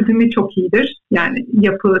işte çizimi çok iyidir. Yani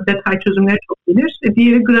yapı, detay çözümleri çok iyidir.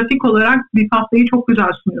 Diğeri grafik olarak bir tahtayı çok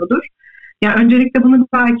güzel sunuyordur. Yani öncelikle bunu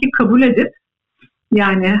belki kabul edip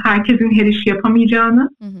yani herkesin her işi yapamayacağını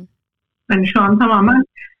hani şu an tamamen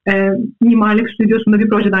mimarlık stüdyosunda bir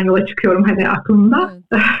projeden yola çıkıyorum hani aklımda.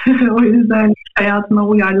 Evet. O yüzden hayatıma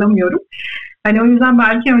uyarlamıyorum. Hani o yüzden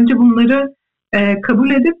belki önce bunları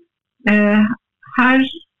kabul edip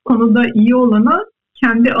her konuda iyi olana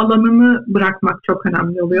kendi alanını bırakmak çok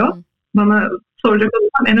önemli oluyor. Bana soracak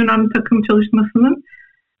olursan en önemli takım çalışmasının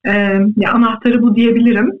anahtarı bu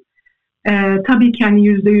diyebilirim. Tabii ki hani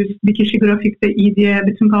 %100 bir kişi grafikte iyi diye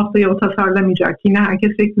bütün haftayı o tasarlamayacak. Yine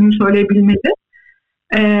herkes fikrini söyleyebilmeli.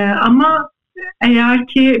 Ama eğer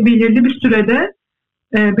ki belirli bir sürede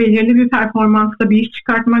belirli bir performansla bir iş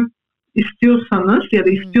çıkartmak istiyorsanız ya da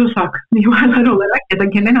istiyorsak mimarlar olarak ya da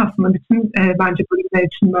genel aslında bütün bence bölümler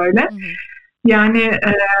için böyle. Yani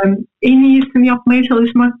en iyisini yapmaya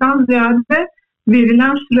çalışmaktan ziyade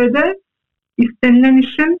verilen sürede istenilen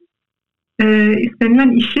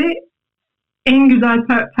işi en güzel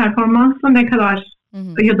performansla ne kadar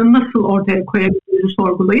ya da nasıl ortaya koyabiliriz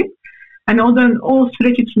sorgulayıp hani o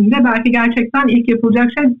süreç içinde belki gerçekten ilk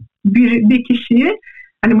yapılacak şey bir kişiyi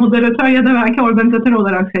hani moderatör ya da belki organizatör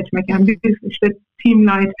olarak seçmek. Yani biz işte team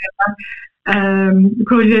leader ya da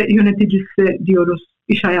proje yöneticisi diyoruz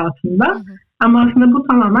iş hayatında. Ama aslında bu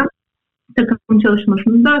tamamen takım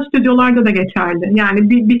çalışmasında stüdyolarda da geçerli. Yani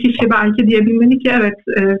bir kişi belki diyebilmeli ki evet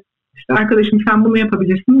işte arkadaşım sen bunu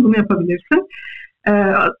yapabilirsin, bunu yapabilirsin.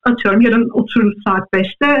 Atıyorum yarın otururuz saat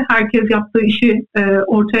 5'te herkes yaptığı işi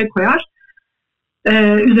ortaya koyar.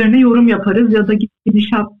 Üzerine yorum yaparız ya da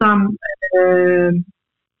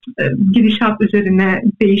gidişat üzerine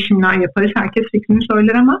değişimler yaparız. Herkes fikrini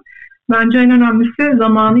söyler ama bence en önemlisi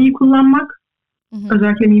zamanı iyi kullanmak.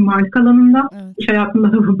 Özellikle mimarlık alanında. Evet. İş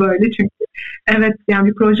hayatında da bu böyle. Çünkü evet yani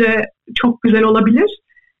bir proje çok güzel olabilir.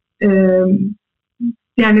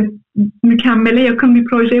 Yani mükemmele yakın bir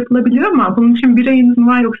proje yapılabilir ama bunun için bir ayınız mı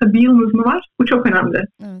var yoksa bir yılınız mı var? Bu çok önemli.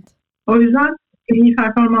 Evet. O yüzden iyi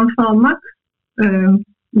performansı almak,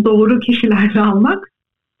 doğru kişilerle almak,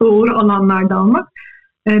 doğru alanlarda almak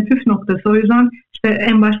püf noktası. O yüzden işte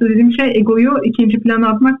en başta dediğim şey egoyu ikinci plana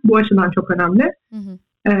atmak bu açıdan çok önemli.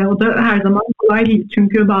 O da her zaman kolay değil.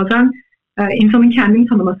 Çünkü bazen insanın kendini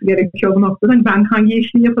tanıması gerekiyor bu noktada. Ben hangi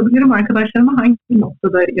işi yapabilirim, arkadaşlarıma hangi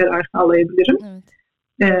noktada yarar sağlayabilirim.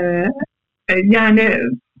 Evet. Yani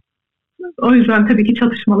o yüzden tabii ki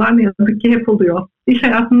çatışmalar ne yazık ki hep oluyor. İş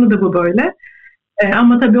hayatında da bu böyle.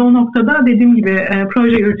 Ama tabii o noktada dediğim gibi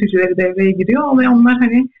proje yürütücüleri devreye giriyor ve onlar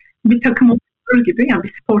hani bir takım oluşturur gibi, yani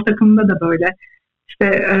bir spor takımında da böyle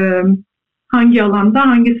işte hangi alanda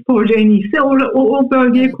hangi sporcu en iyisi o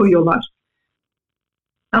bölgeye koyuyorlar.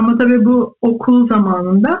 Ama tabii bu okul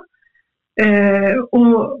zamanında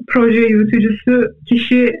o proje yürütücüsü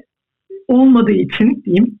kişi olmadığı için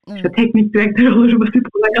diyeyim, işte teknik direktör olur, bu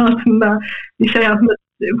spor hayatında, iş hayatında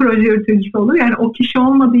proje yürütücüsü olur. Yani o kişi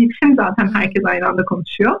olmadığı için zaten herkes aynı anda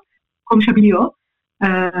konuşabiliyor.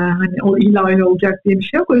 Hani o illa öyle olacak diye bir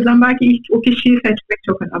şey yok. O yüzden belki ilk o kişiyi seçmek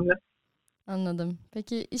çok önemli. Anladım.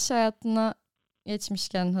 Peki iş hayatına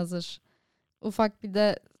geçmişken hazır, ufak bir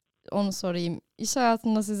de onu sorayım. İş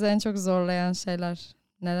hayatında sizi en çok zorlayan şeyler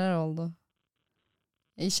neler oldu?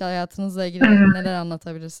 İş hayatınızla ilgili neler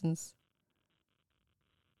anlatabilirsiniz?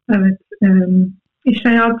 Evet. İş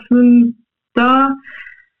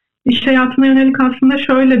hayatına yönelik aslında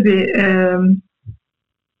şöyle bir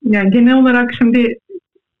yani genel olarak şimdi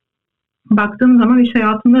baktığım zaman iş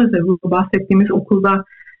hayatında da bu bahsettiğimiz okulda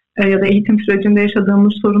ya da eğitim sürecinde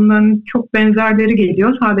yaşadığımız sorunların çok benzerleri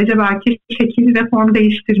geliyor. Sadece belki şekil ve form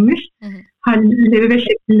değiştirmiş halleri ve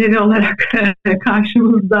şekilleri olarak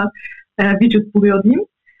karşımızda vücut buluyor diyeyim.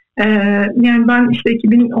 Yani ben işte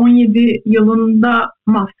 2017 yılında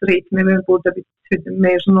master eğitimimi burada bitirdim,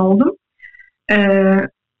 mezun oldum.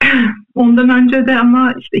 Ondan önce de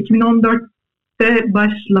ama işte 2014'te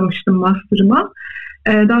başlamıştım master'ıma.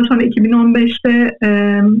 Daha sonra 2015'te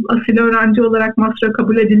asil öğrenci olarak master'a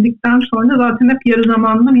kabul edildikten sonra zaten hep yarı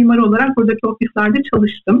zamanlı mimar olarak buradaki ofislerde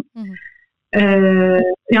çalıştım.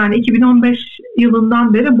 Yani 2015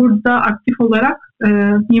 yılından beri burada aktif olarak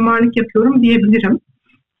mimarlık yapıyorum diyebilirim.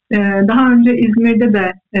 Daha önce İzmir'de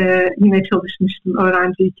de yine çalışmıştım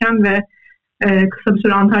öğrenciyken ve kısa bir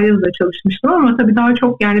süre Antalya'da da çalışmıştım ama tabii daha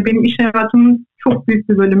çok yani benim iş hayatımın çok büyük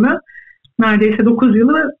bir bölümü neredeyse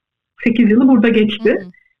 8 yılı burada geçti.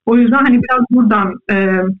 O yüzden hani biraz buradan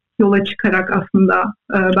yola çıkarak aslında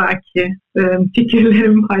belki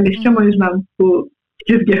fikirlerimi paylaşacağım. O yüzden bu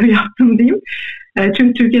çizgiyi yaptım diyeyim.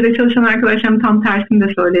 Çünkü Türkiye'de çalışan arkadaşlarım tam tersini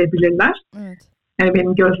de söyleyebilirler. Evet.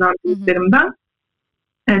 Benim gözlemlediklerimden.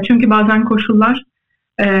 Çünkü bazen koşullar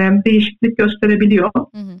değişiklik gösterebiliyor.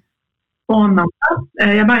 O anlamda.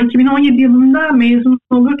 Ben 2017 yılında mezun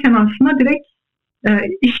olurken aslında direkt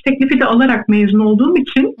iş teklifi de alarak mezun olduğum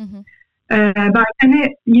için belki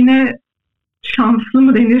hani yine şanslı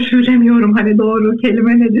mı denir bilemiyorum hani doğru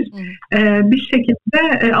kelime nedir. Bir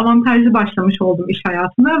şekilde avantajlı başlamış oldum iş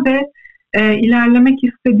hayatına ve ilerlemek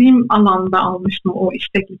istediğim alanda almıştım o iş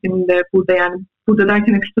teklifini de burada, yani burada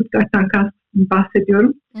derken hep Stuttgart'tan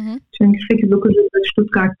bahsediyorum. Çünkü 8-9 yıldır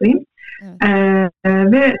Stuttgart'tayım.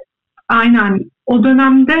 Ve aynen o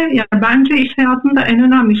dönemde yani bence iş hayatında en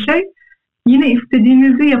önemli şey yine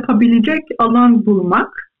istediğinizi yapabilecek alan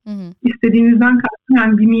bulmak. İstediğinizden kastım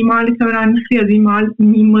yani bir mimarlık öğrencisi ya da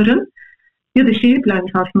mimarın ya da şehir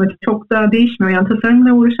plancısı aslında çok da değişmiyor. Yani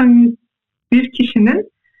tasarımla uğraşan bir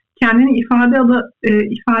kişinin kendini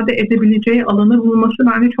ifade edebileceği alanı bulması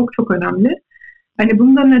bence çok çok önemli. Hani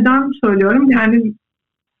bunu da neden söylüyorum? Yani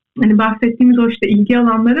hani bahsettiğimiz o işte ilgi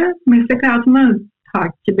alanları meslek hayatını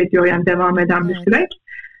takip ediyor, yani devam eden bir süreç.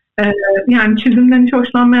 Yani çizimden hiç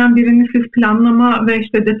hoşlanmayan birini siz planlama ve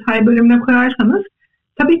işte detay bölümüne koyarsanız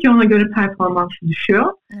tabii ki ona göre performansı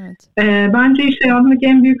düşüyor. Bence iş hayatındaki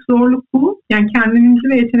en büyük zorluk bu. Yani kendinizi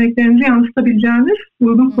ve yeteneklerinizi yansıtabileceğiniz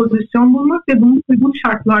uygun pozisyon bulmak ve bunu uygun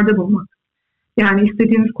şartlarda bulmak. Yani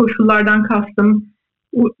istediğiniz koşullardan kastım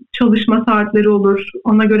çalışma saatleri olur,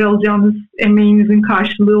 ona göre alacağınız emeğinizin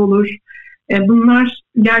karşılığı olur. Bunlar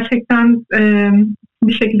gerçekten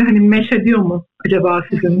bir şekilde hani mesh ediyor mu acaba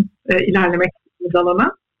sizin ilerlemek istediğiniz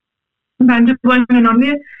alana? Bence bu en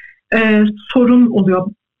önemli sorun oluyor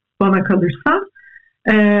bana kalırsa.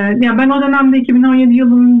 Yani ben o dönemde 2017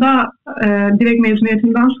 yılında direkt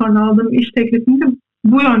mezuniyetimden sonra aldığım iş teklifinde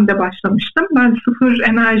bu yönde başlamıştım. Ben sıfır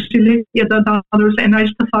enerjili ya da daha doğrusu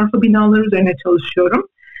enerji tasarrufu binalar üzerine çalışıyorum.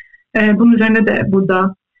 Bunun üzerine de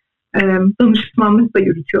burada danışmanlık da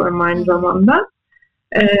yürütüyorum aynı zamanda.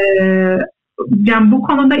 Yani bu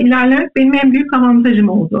konuda ilerlemek benim en büyük avantajım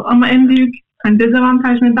oldu. Ama en büyük hani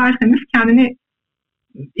dezavantaj ne derseniz kendini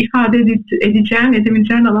ifade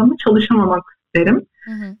edemeyeceğin alanda çalışamamak derim.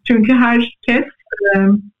 Çünkü herkes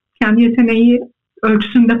kendi yeteneği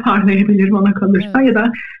ölçüsünde parlayabilir bana kalırsa ya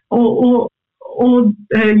da o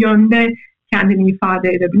yönde kendini ifade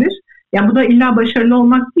edebilir. Yani bu da illa başarılı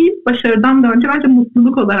olmak değil, başarıdan da önce bence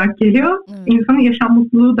mutluluk olarak geliyor. İnsanın yaşam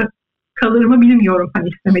mutluluğu da kalır mı bilmiyorum. Hani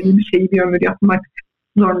istemediği bir şeyi bir ömür yapmak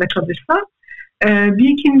zorunda kalırsa. Bir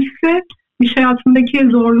ikincisi iş hayatındaki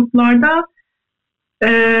zorluklarda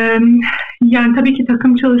yani tabii ki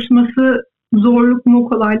takım çalışması zorluk mu,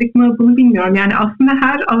 kolaylık mı bunu bilmiyorum. Yani aslında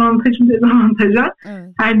her avantajı dezavantaja,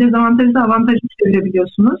 her dezavantajı da avantaja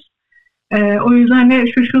çevirebiliyorsunuz. O yüzden de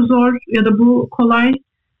şu zor ya da bu kolay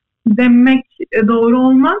demek doğru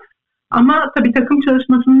olmaz. Ama tabii takım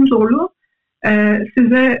çalışmasının zorluğu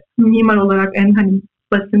size mimar olarak en hani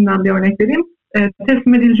basitinden bir örnek vereyim.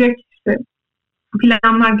 Teslim edilecek işte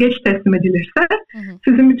planlar geç teslim edilirse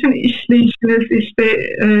sizin bütün işleyişiniz, işte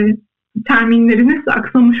terminleriniz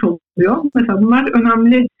aksamış oluyor. Mesela bunlar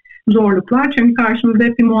önemli zorluklar çünkü karşımızda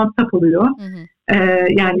hep bir muhatap oluyor.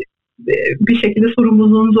 Yani bir şekilde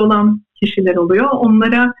sorumluluğunuz olan kişiler oluyor.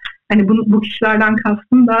 Onlara hani bu kişilerden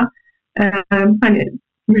kastım da hani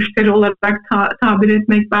müşteri olarak tabir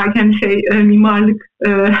etmek belki hani mimarlık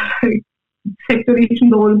sektörü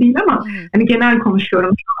için doğru değil ama hani genel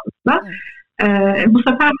konuşuyorum şu anda. Bu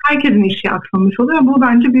sefer herkesin işi aksamış oluyor. Bu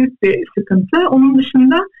bence büyük bir sıkıntı. Onun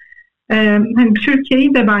dışında hani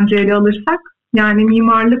Türkiye'yi de bence ele alırsak yani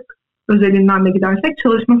mimarlık özelinden de gidersek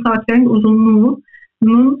çalışma saatlerinin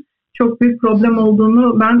uzunluğunun çok büyük problem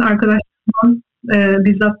olduğunu ben arkadaşlarımdan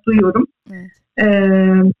bizzat duyuyorum.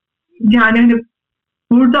 Yani hani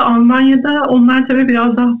burada Almanya'da onlar tabii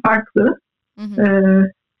biraz daha farklı.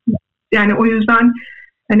 Yani o yüzden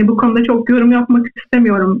hani bu konuda çok yorum yapmak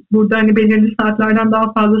istemiyorum. Burada hani belirli saatlerden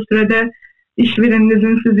daha fazla sürede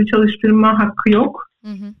işvereninizin sizi çalıştırma hakkı yok.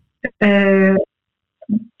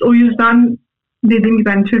 O yüzden dediğim gibi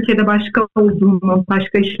hani Türkiye'de başka olduğunu,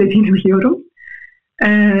 başka işlediğini biliyorum.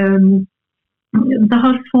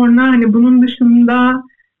 Daha sonra hani bunun dışında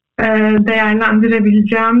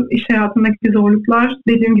değerlendirebileceğim iş hayatındaki zorluklar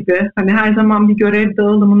dediğim gibi hani her zaman bir görev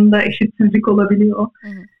dağılımında eşitsizlik olabiliyor.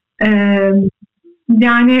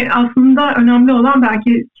 Yani aslında önemli olan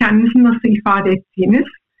belki kendinizi nasıl ifade ettiğiniz,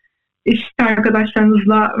 iş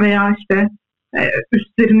arkadaşlarınızla veya işte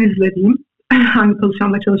üstlerinizle diyeyim, hangi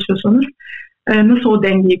pozisyonda çalışıyorsanız nasıl o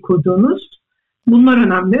dengeyi kurduğunuz. Bunlar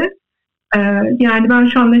önemli. Yani ben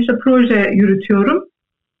şu anda işte proje yürütüyorum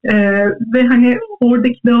ve hani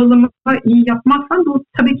oradaki dağılımı iyi yapmazsam bu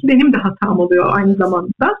tabii ki benim de hatam oluyor aynı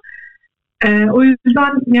zamanda. O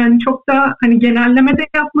yüzden yani çok da hani genelleme de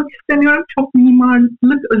yapmak istemiyorum. Çok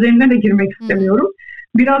mimarlık özeline de girmek istemiyorum.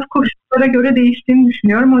 Biraz koşullara göre değiştiğini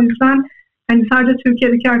düşünüyorum. O yüzden hani sadece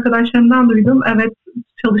Türkiye'deki arkadaşlarımdan duydum. Evet,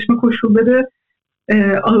 çalışma koşulları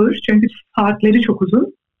ağır çünkü saatleri çok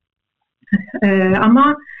uzun.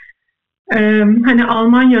 Ama hani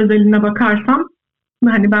Almanya özeline bakarsam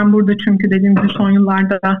hani ben burada çünkü dediğim gibi son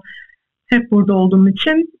yıllarda hep burada olduğum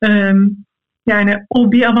için yani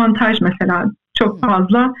o bir avantaj mesela. Çok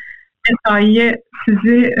fazla mesaiye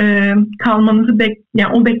sizi kalmanızı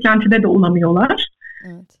yani o beklentide de olamıyorlar.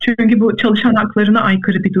 Çünkü bu çalışan haklarına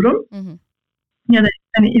aykırı bir durum. Ya da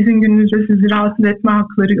hani izin gününüzde sizi rahatsız etme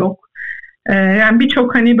hakları yok. Yani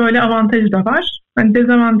birçok hani böyle avantajı da var. Hani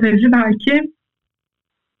dezavantajı belki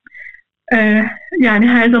yani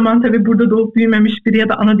her zaman tabii burada doğup büyümemiş biri ya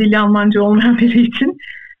da ana dili Almanca olmayan biri için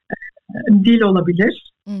dil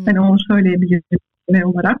olabilir. Hani onu söyleyebilirim ne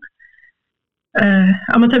olarak.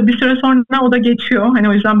 Ama tabii bir süre sonra o da geçiyor. Hani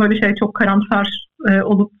o yüzden böyle şey çok karamsar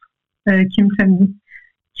olup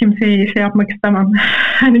kimseyi şey yapmak istemem.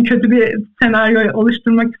 Hani kötü bir senaryo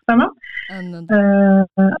oluşturmak istemem. Anladım.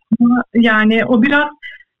 Ama yani o biraz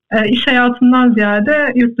iş hayatından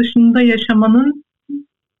ziyade yurt dışında yaşamanın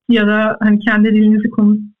ya da hani kendi dilinizi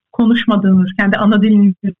konuşmadığınız, kendi ana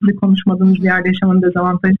dilinizi konuşmadığınız bir yerde yaşamanın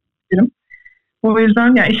dezavantajı diyelim. O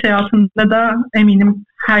yüzden yani iş hayatında da eminim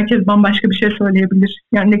herkes bambaşka bir şey söyleyebilir.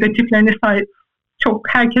 Yani negatiflerine sahip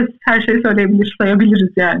herkes her şeyi söyleyebilir,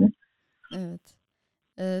 sayabiliriz yani. Evet.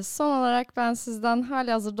 Son olarak ben sizden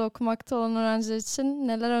halihazırda okumakta olan öğrenciler için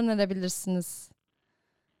neler önerebilirsiniz?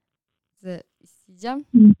 Size isteyeceğim.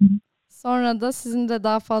 Sonra da sizin de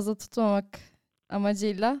daha fazla tutmamak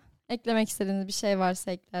amacıyla eklemek istediğiniz bir şey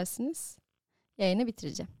varsa eklersiniz. Yayını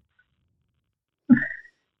bitireceğim.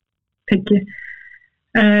 Peki.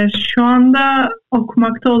 Şu anda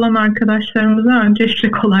okumakta olan arkadaşlarımıza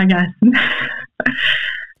öncelikle kolay gelsin.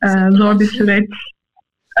 Zor bir süreç.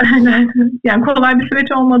 Yani kolay bir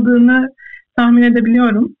süreç olmadığını tahmin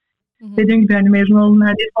edebiliyorum. Hı-hı. Dediğim gibi hani mezun oldum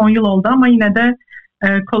neredeyse 10 yıl oldu ama yine de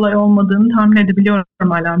kolay olmadığını tahmin edebiliyorum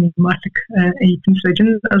hala mimarlık eğitim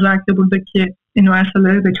sürecinin. Özellikle buradaki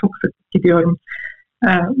üniversitelere de çok sık gidiyorum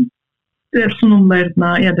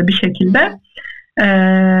sunumlarına ya da bir şekilde.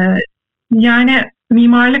 Yani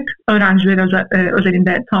mimarlık öğrencileri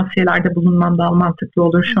özelinde tavsiyelerde bulunmam daha mantıklı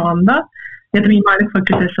olur şu anda. Ya da mimarlık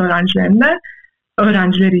fakültesi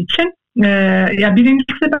öğrencileri için. Ya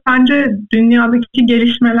birincisi bence dünyadaki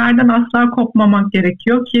gelişmelerden asla kopmamak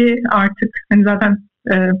gerekiyor ki artık hani zaten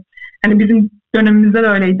hani bizim dönemimizde de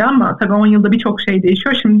öyleydi ama tabii 10 yılda birçok şey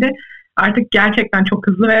değişiyor. Şimdi artık gerçekten çok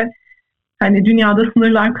hızlı ve hani dünyada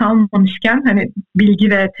sınırlar kalmamışken hani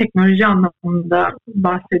bilgi ve teknoloji anlamında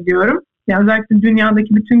bahsediyorum. Yani özellikle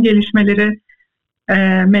dünyadaki bütün gelişmeleri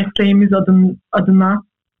mesleğimiz adına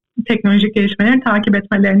teknolojik gelişmeleri takip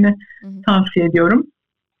etmelerini tavsiye ediyorum.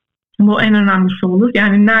 Bu en önemlisi olur.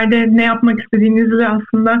 Yani nerede ne yapmak istediğinizle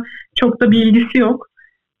aslında çok da bir ilgisi yok.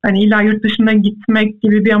 Hani illa yurt dışına gitmek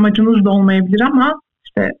gibi bir amacınız da olmayabilir ama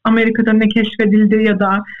işte Amerika'da ne keşfedildi ya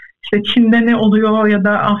da işte Çin'de ne oluyor ya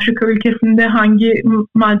da Afrika ülkesinde hangi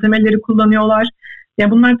malzemeleri kullanıyorlar.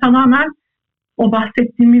 Ya bunlar tamamen o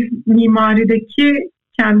bahsettiğimiz mimarideki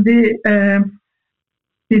kendi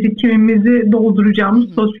birikimimizi dolduracağımız,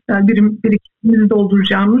 sosyal birikimimizi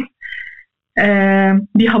dolduracağımız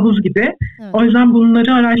bir havuz gibi. Evet. O yüzden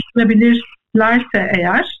bunları araştırabilirlerse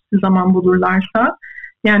eğer, zaman bulurlarsa,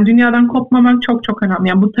 yani dünyadan kopmamak çok çok önemli.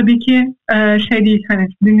 Yani bu tabii ki şey değil, hani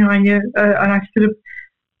dünyayı araştırıp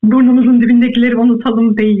burnumuzun dibindekileri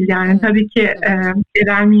unutalım değil. Yani tabii ki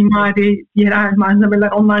yerel mimari, yerel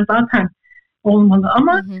malzemeler onlar zaten olmalı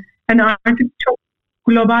ama hani artık çok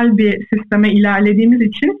global bir sisteme ilerlediğimiz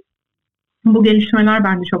için bu gelişmeler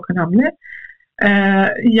bence çok önemli.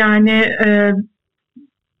 Yani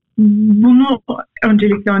bunu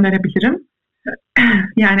öncelikle önerebilirim.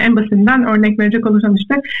 Yani en basitinden örnek verecek olursam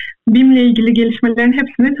işte BİM'le ilgili gelişmelerin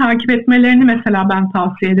hepsini takip etmelerini mesela ben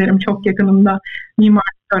tavsiye ederim. Çok yakınımda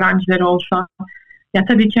mimarlık öğrencileri olsa. Ya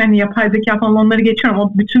tabii ki hani yapay zeka falan onları geçiyorum.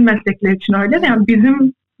 O bütün meslekler için öyle de yani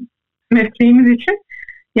bizim mesleğimiz için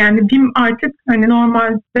yani BİM artık hani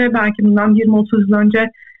normalde belki bundan 20-30 yıl önce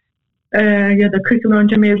ya da 40 yıl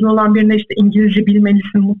önce mezun olan birine işte İngilizce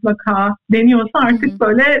bilmelisin mutlaka deniyorsa artık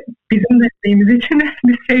böyle bizim mesleğimiz için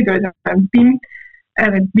bir şey de öyle. Yani BİM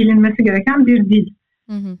evet bilinmesi gereken bir dil.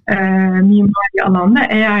 Mimari alanda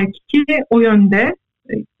eğer ki o yönde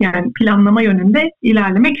yani planlama yönünde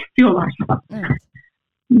ilerlemek istiyorlarsa. Evet.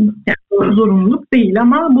 Yani zorunluluk değil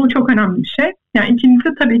ama bu çok önemli bir şey. Yani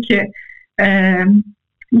ikincisi tabii ki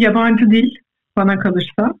yabancı dil bana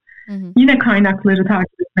kalırsa. Yine kaynakları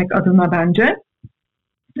takip etmek adına bence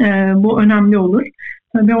bu önemli olur.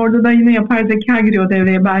 Tabii orada da yine yapay zeka giriyor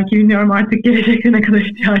devreye. Belki bilmiyorum artık gelecekte ne kadar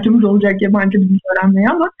ihtiyacımız olacak yabancı dil öğrenmeye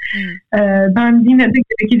ama ben yine de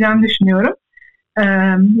gerekeceğini düşünüyorum.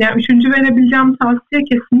 Yani üçüncü verebileceğim tavsiye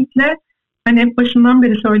kesinlikle hani hep başından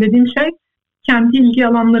beri söylediğim şey kendi ilgi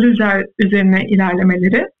alanları üzerine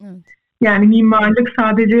ilerlemeleri. Yani mimarlık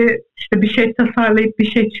sadece işte bir şey tasarlayıp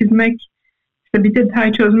bir şey çizmek, işte bir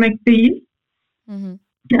detay çözmek değil.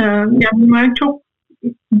 Yani mimarlık çok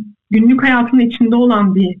günlük hayatın içinde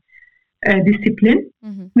olan bir disiplin.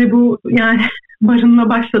 Ve bu yani barınma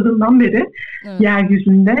başladığından beri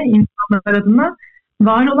yeryüzünde insanlar adına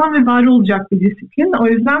var olan ve var olacak bir disiplin. O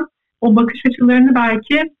yüzden o bakış açılarını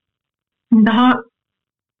belki daha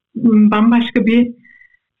bambaşka bir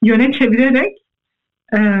yöne çevirerek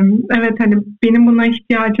evet hani benim buna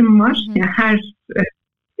ihtiyacım var. Yani her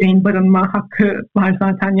barınma hakkı var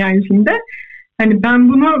zaten yeryüzünde. Hani ben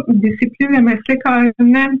bunu disiplin ve meslek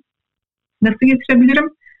haline nasıl getirebilirim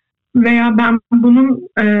veya ben bunun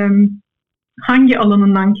hangi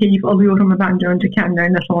alanından keyif alıyorum bence önce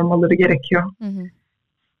kendilerine sormaları gerekiyor.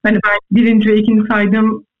 Hani ben birinci ve ikinci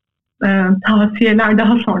saydığım tavsiyeler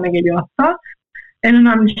daha sonra geliyor hatta. En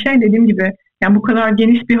önemli şey dediğim gibi yani bu kadar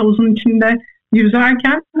geniş bir havuzun içinde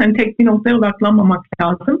yüzerken hani tek bir noktaya odaklanmamak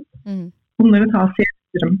lazım. Bunları tavsiye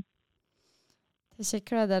ederim.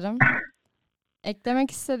 Teşekkür ederim.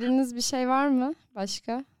 Eklemek istediğiniz bir şey var mı?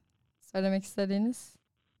 Başka söylemek istediğiniz?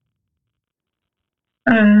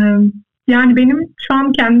 Yani benim şu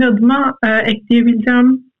an kendi adıma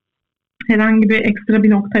ekleyebileceğim herhangi bir ekstra bir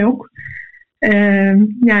nokta yok.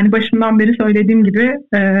 Yani başından beri söylediğim gibi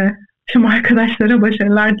tüm arkadaşlara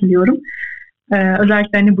başarılar diliyorum.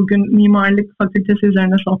 Özellikle hani bugün mimarlık fakültesi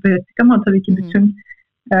üzerine sohbet ettik ama tabii ki bütün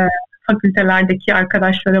fakültelerdeki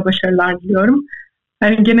arkadaşlara başarılar diliyorum.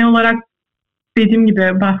 Yani genel olarak dediğim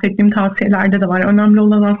gibi bahsettiğim tavsiyelerde de var. Önemli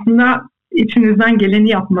olan aslında içinizden geleni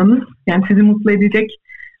yapmanız. Yani sizi mutlu edecek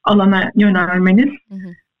alana yönelmeniz.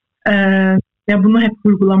 Ya bunu hep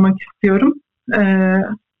vurgulamak istiyorum.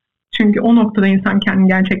 Çünkü o noktada insan kendini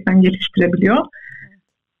gerçekten geliştirebiliyor.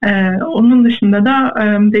 Onun dışında da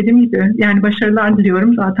dediğim gibi yani başarılar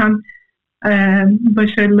diliyorum. Zaten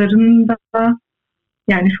başarıların da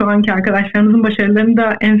yani şu anki arkadaşlarımızın başarılarını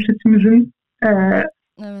da enstitümüzün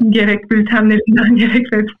gerek bültenlerinden gerek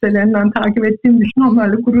web sitelerinden takip ettiğim için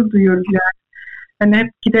onlarla gurur duyuyoruz yani. Yani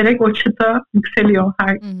hep giderek o çıta yükseliyor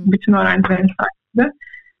bütün öğrencilerin sayesinde.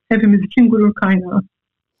 Hepimiz için gurur kaynağı.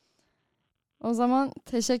 O zaman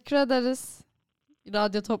teşekkür ederiz.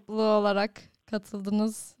 Radyo topluluğu olarak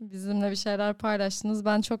katıldınız. Bizimle bir şeyler paylaştınız.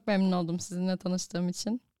 Ben çok memnun oldum sizinle tanıştığım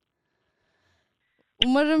için.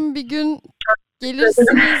 Umarım bir gün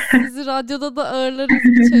gelirsiniz. Sizi radyoda da ağırlarız.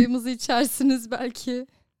 Bir çayımızı içersiniz belki.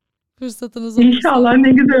 Fırsatınız olursa. İnşallah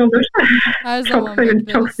ne güzel olur. Her zaman bekleriz.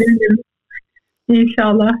 Çok sevinirim.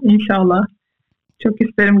 İnşallah. Çok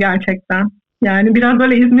isterim gerçekten. Yani biraz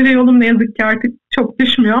böyle İzmir'e yolum ne yazık ki artık çok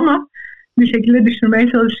düşmüyor ama bir şekilde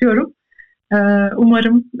düşürmeye çalışıyorum.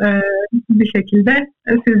 Umarım bir şekilde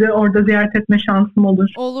sizi orada ziyaret etme şansım olur.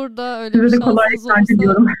 Olur da öyle size bir de şansınız olursa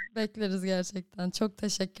diliyorum. Bekleriz gerçekten. Çok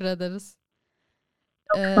teşekkür ederiz.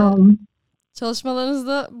 Sağ olun.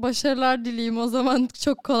 Çalışmalarınızda başarılar dileyim o zaman.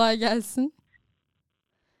 Çok kolay gelsin.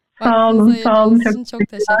 Sağ olun. Çok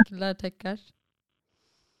teşekkürler tekrar.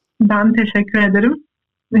 Ben teşekkür ederim.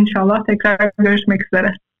 İnşallah tekrar görüşmek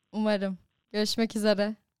üzere. Umarım. Görüşmek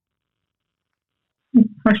üzere.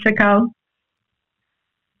 Hoşça kal.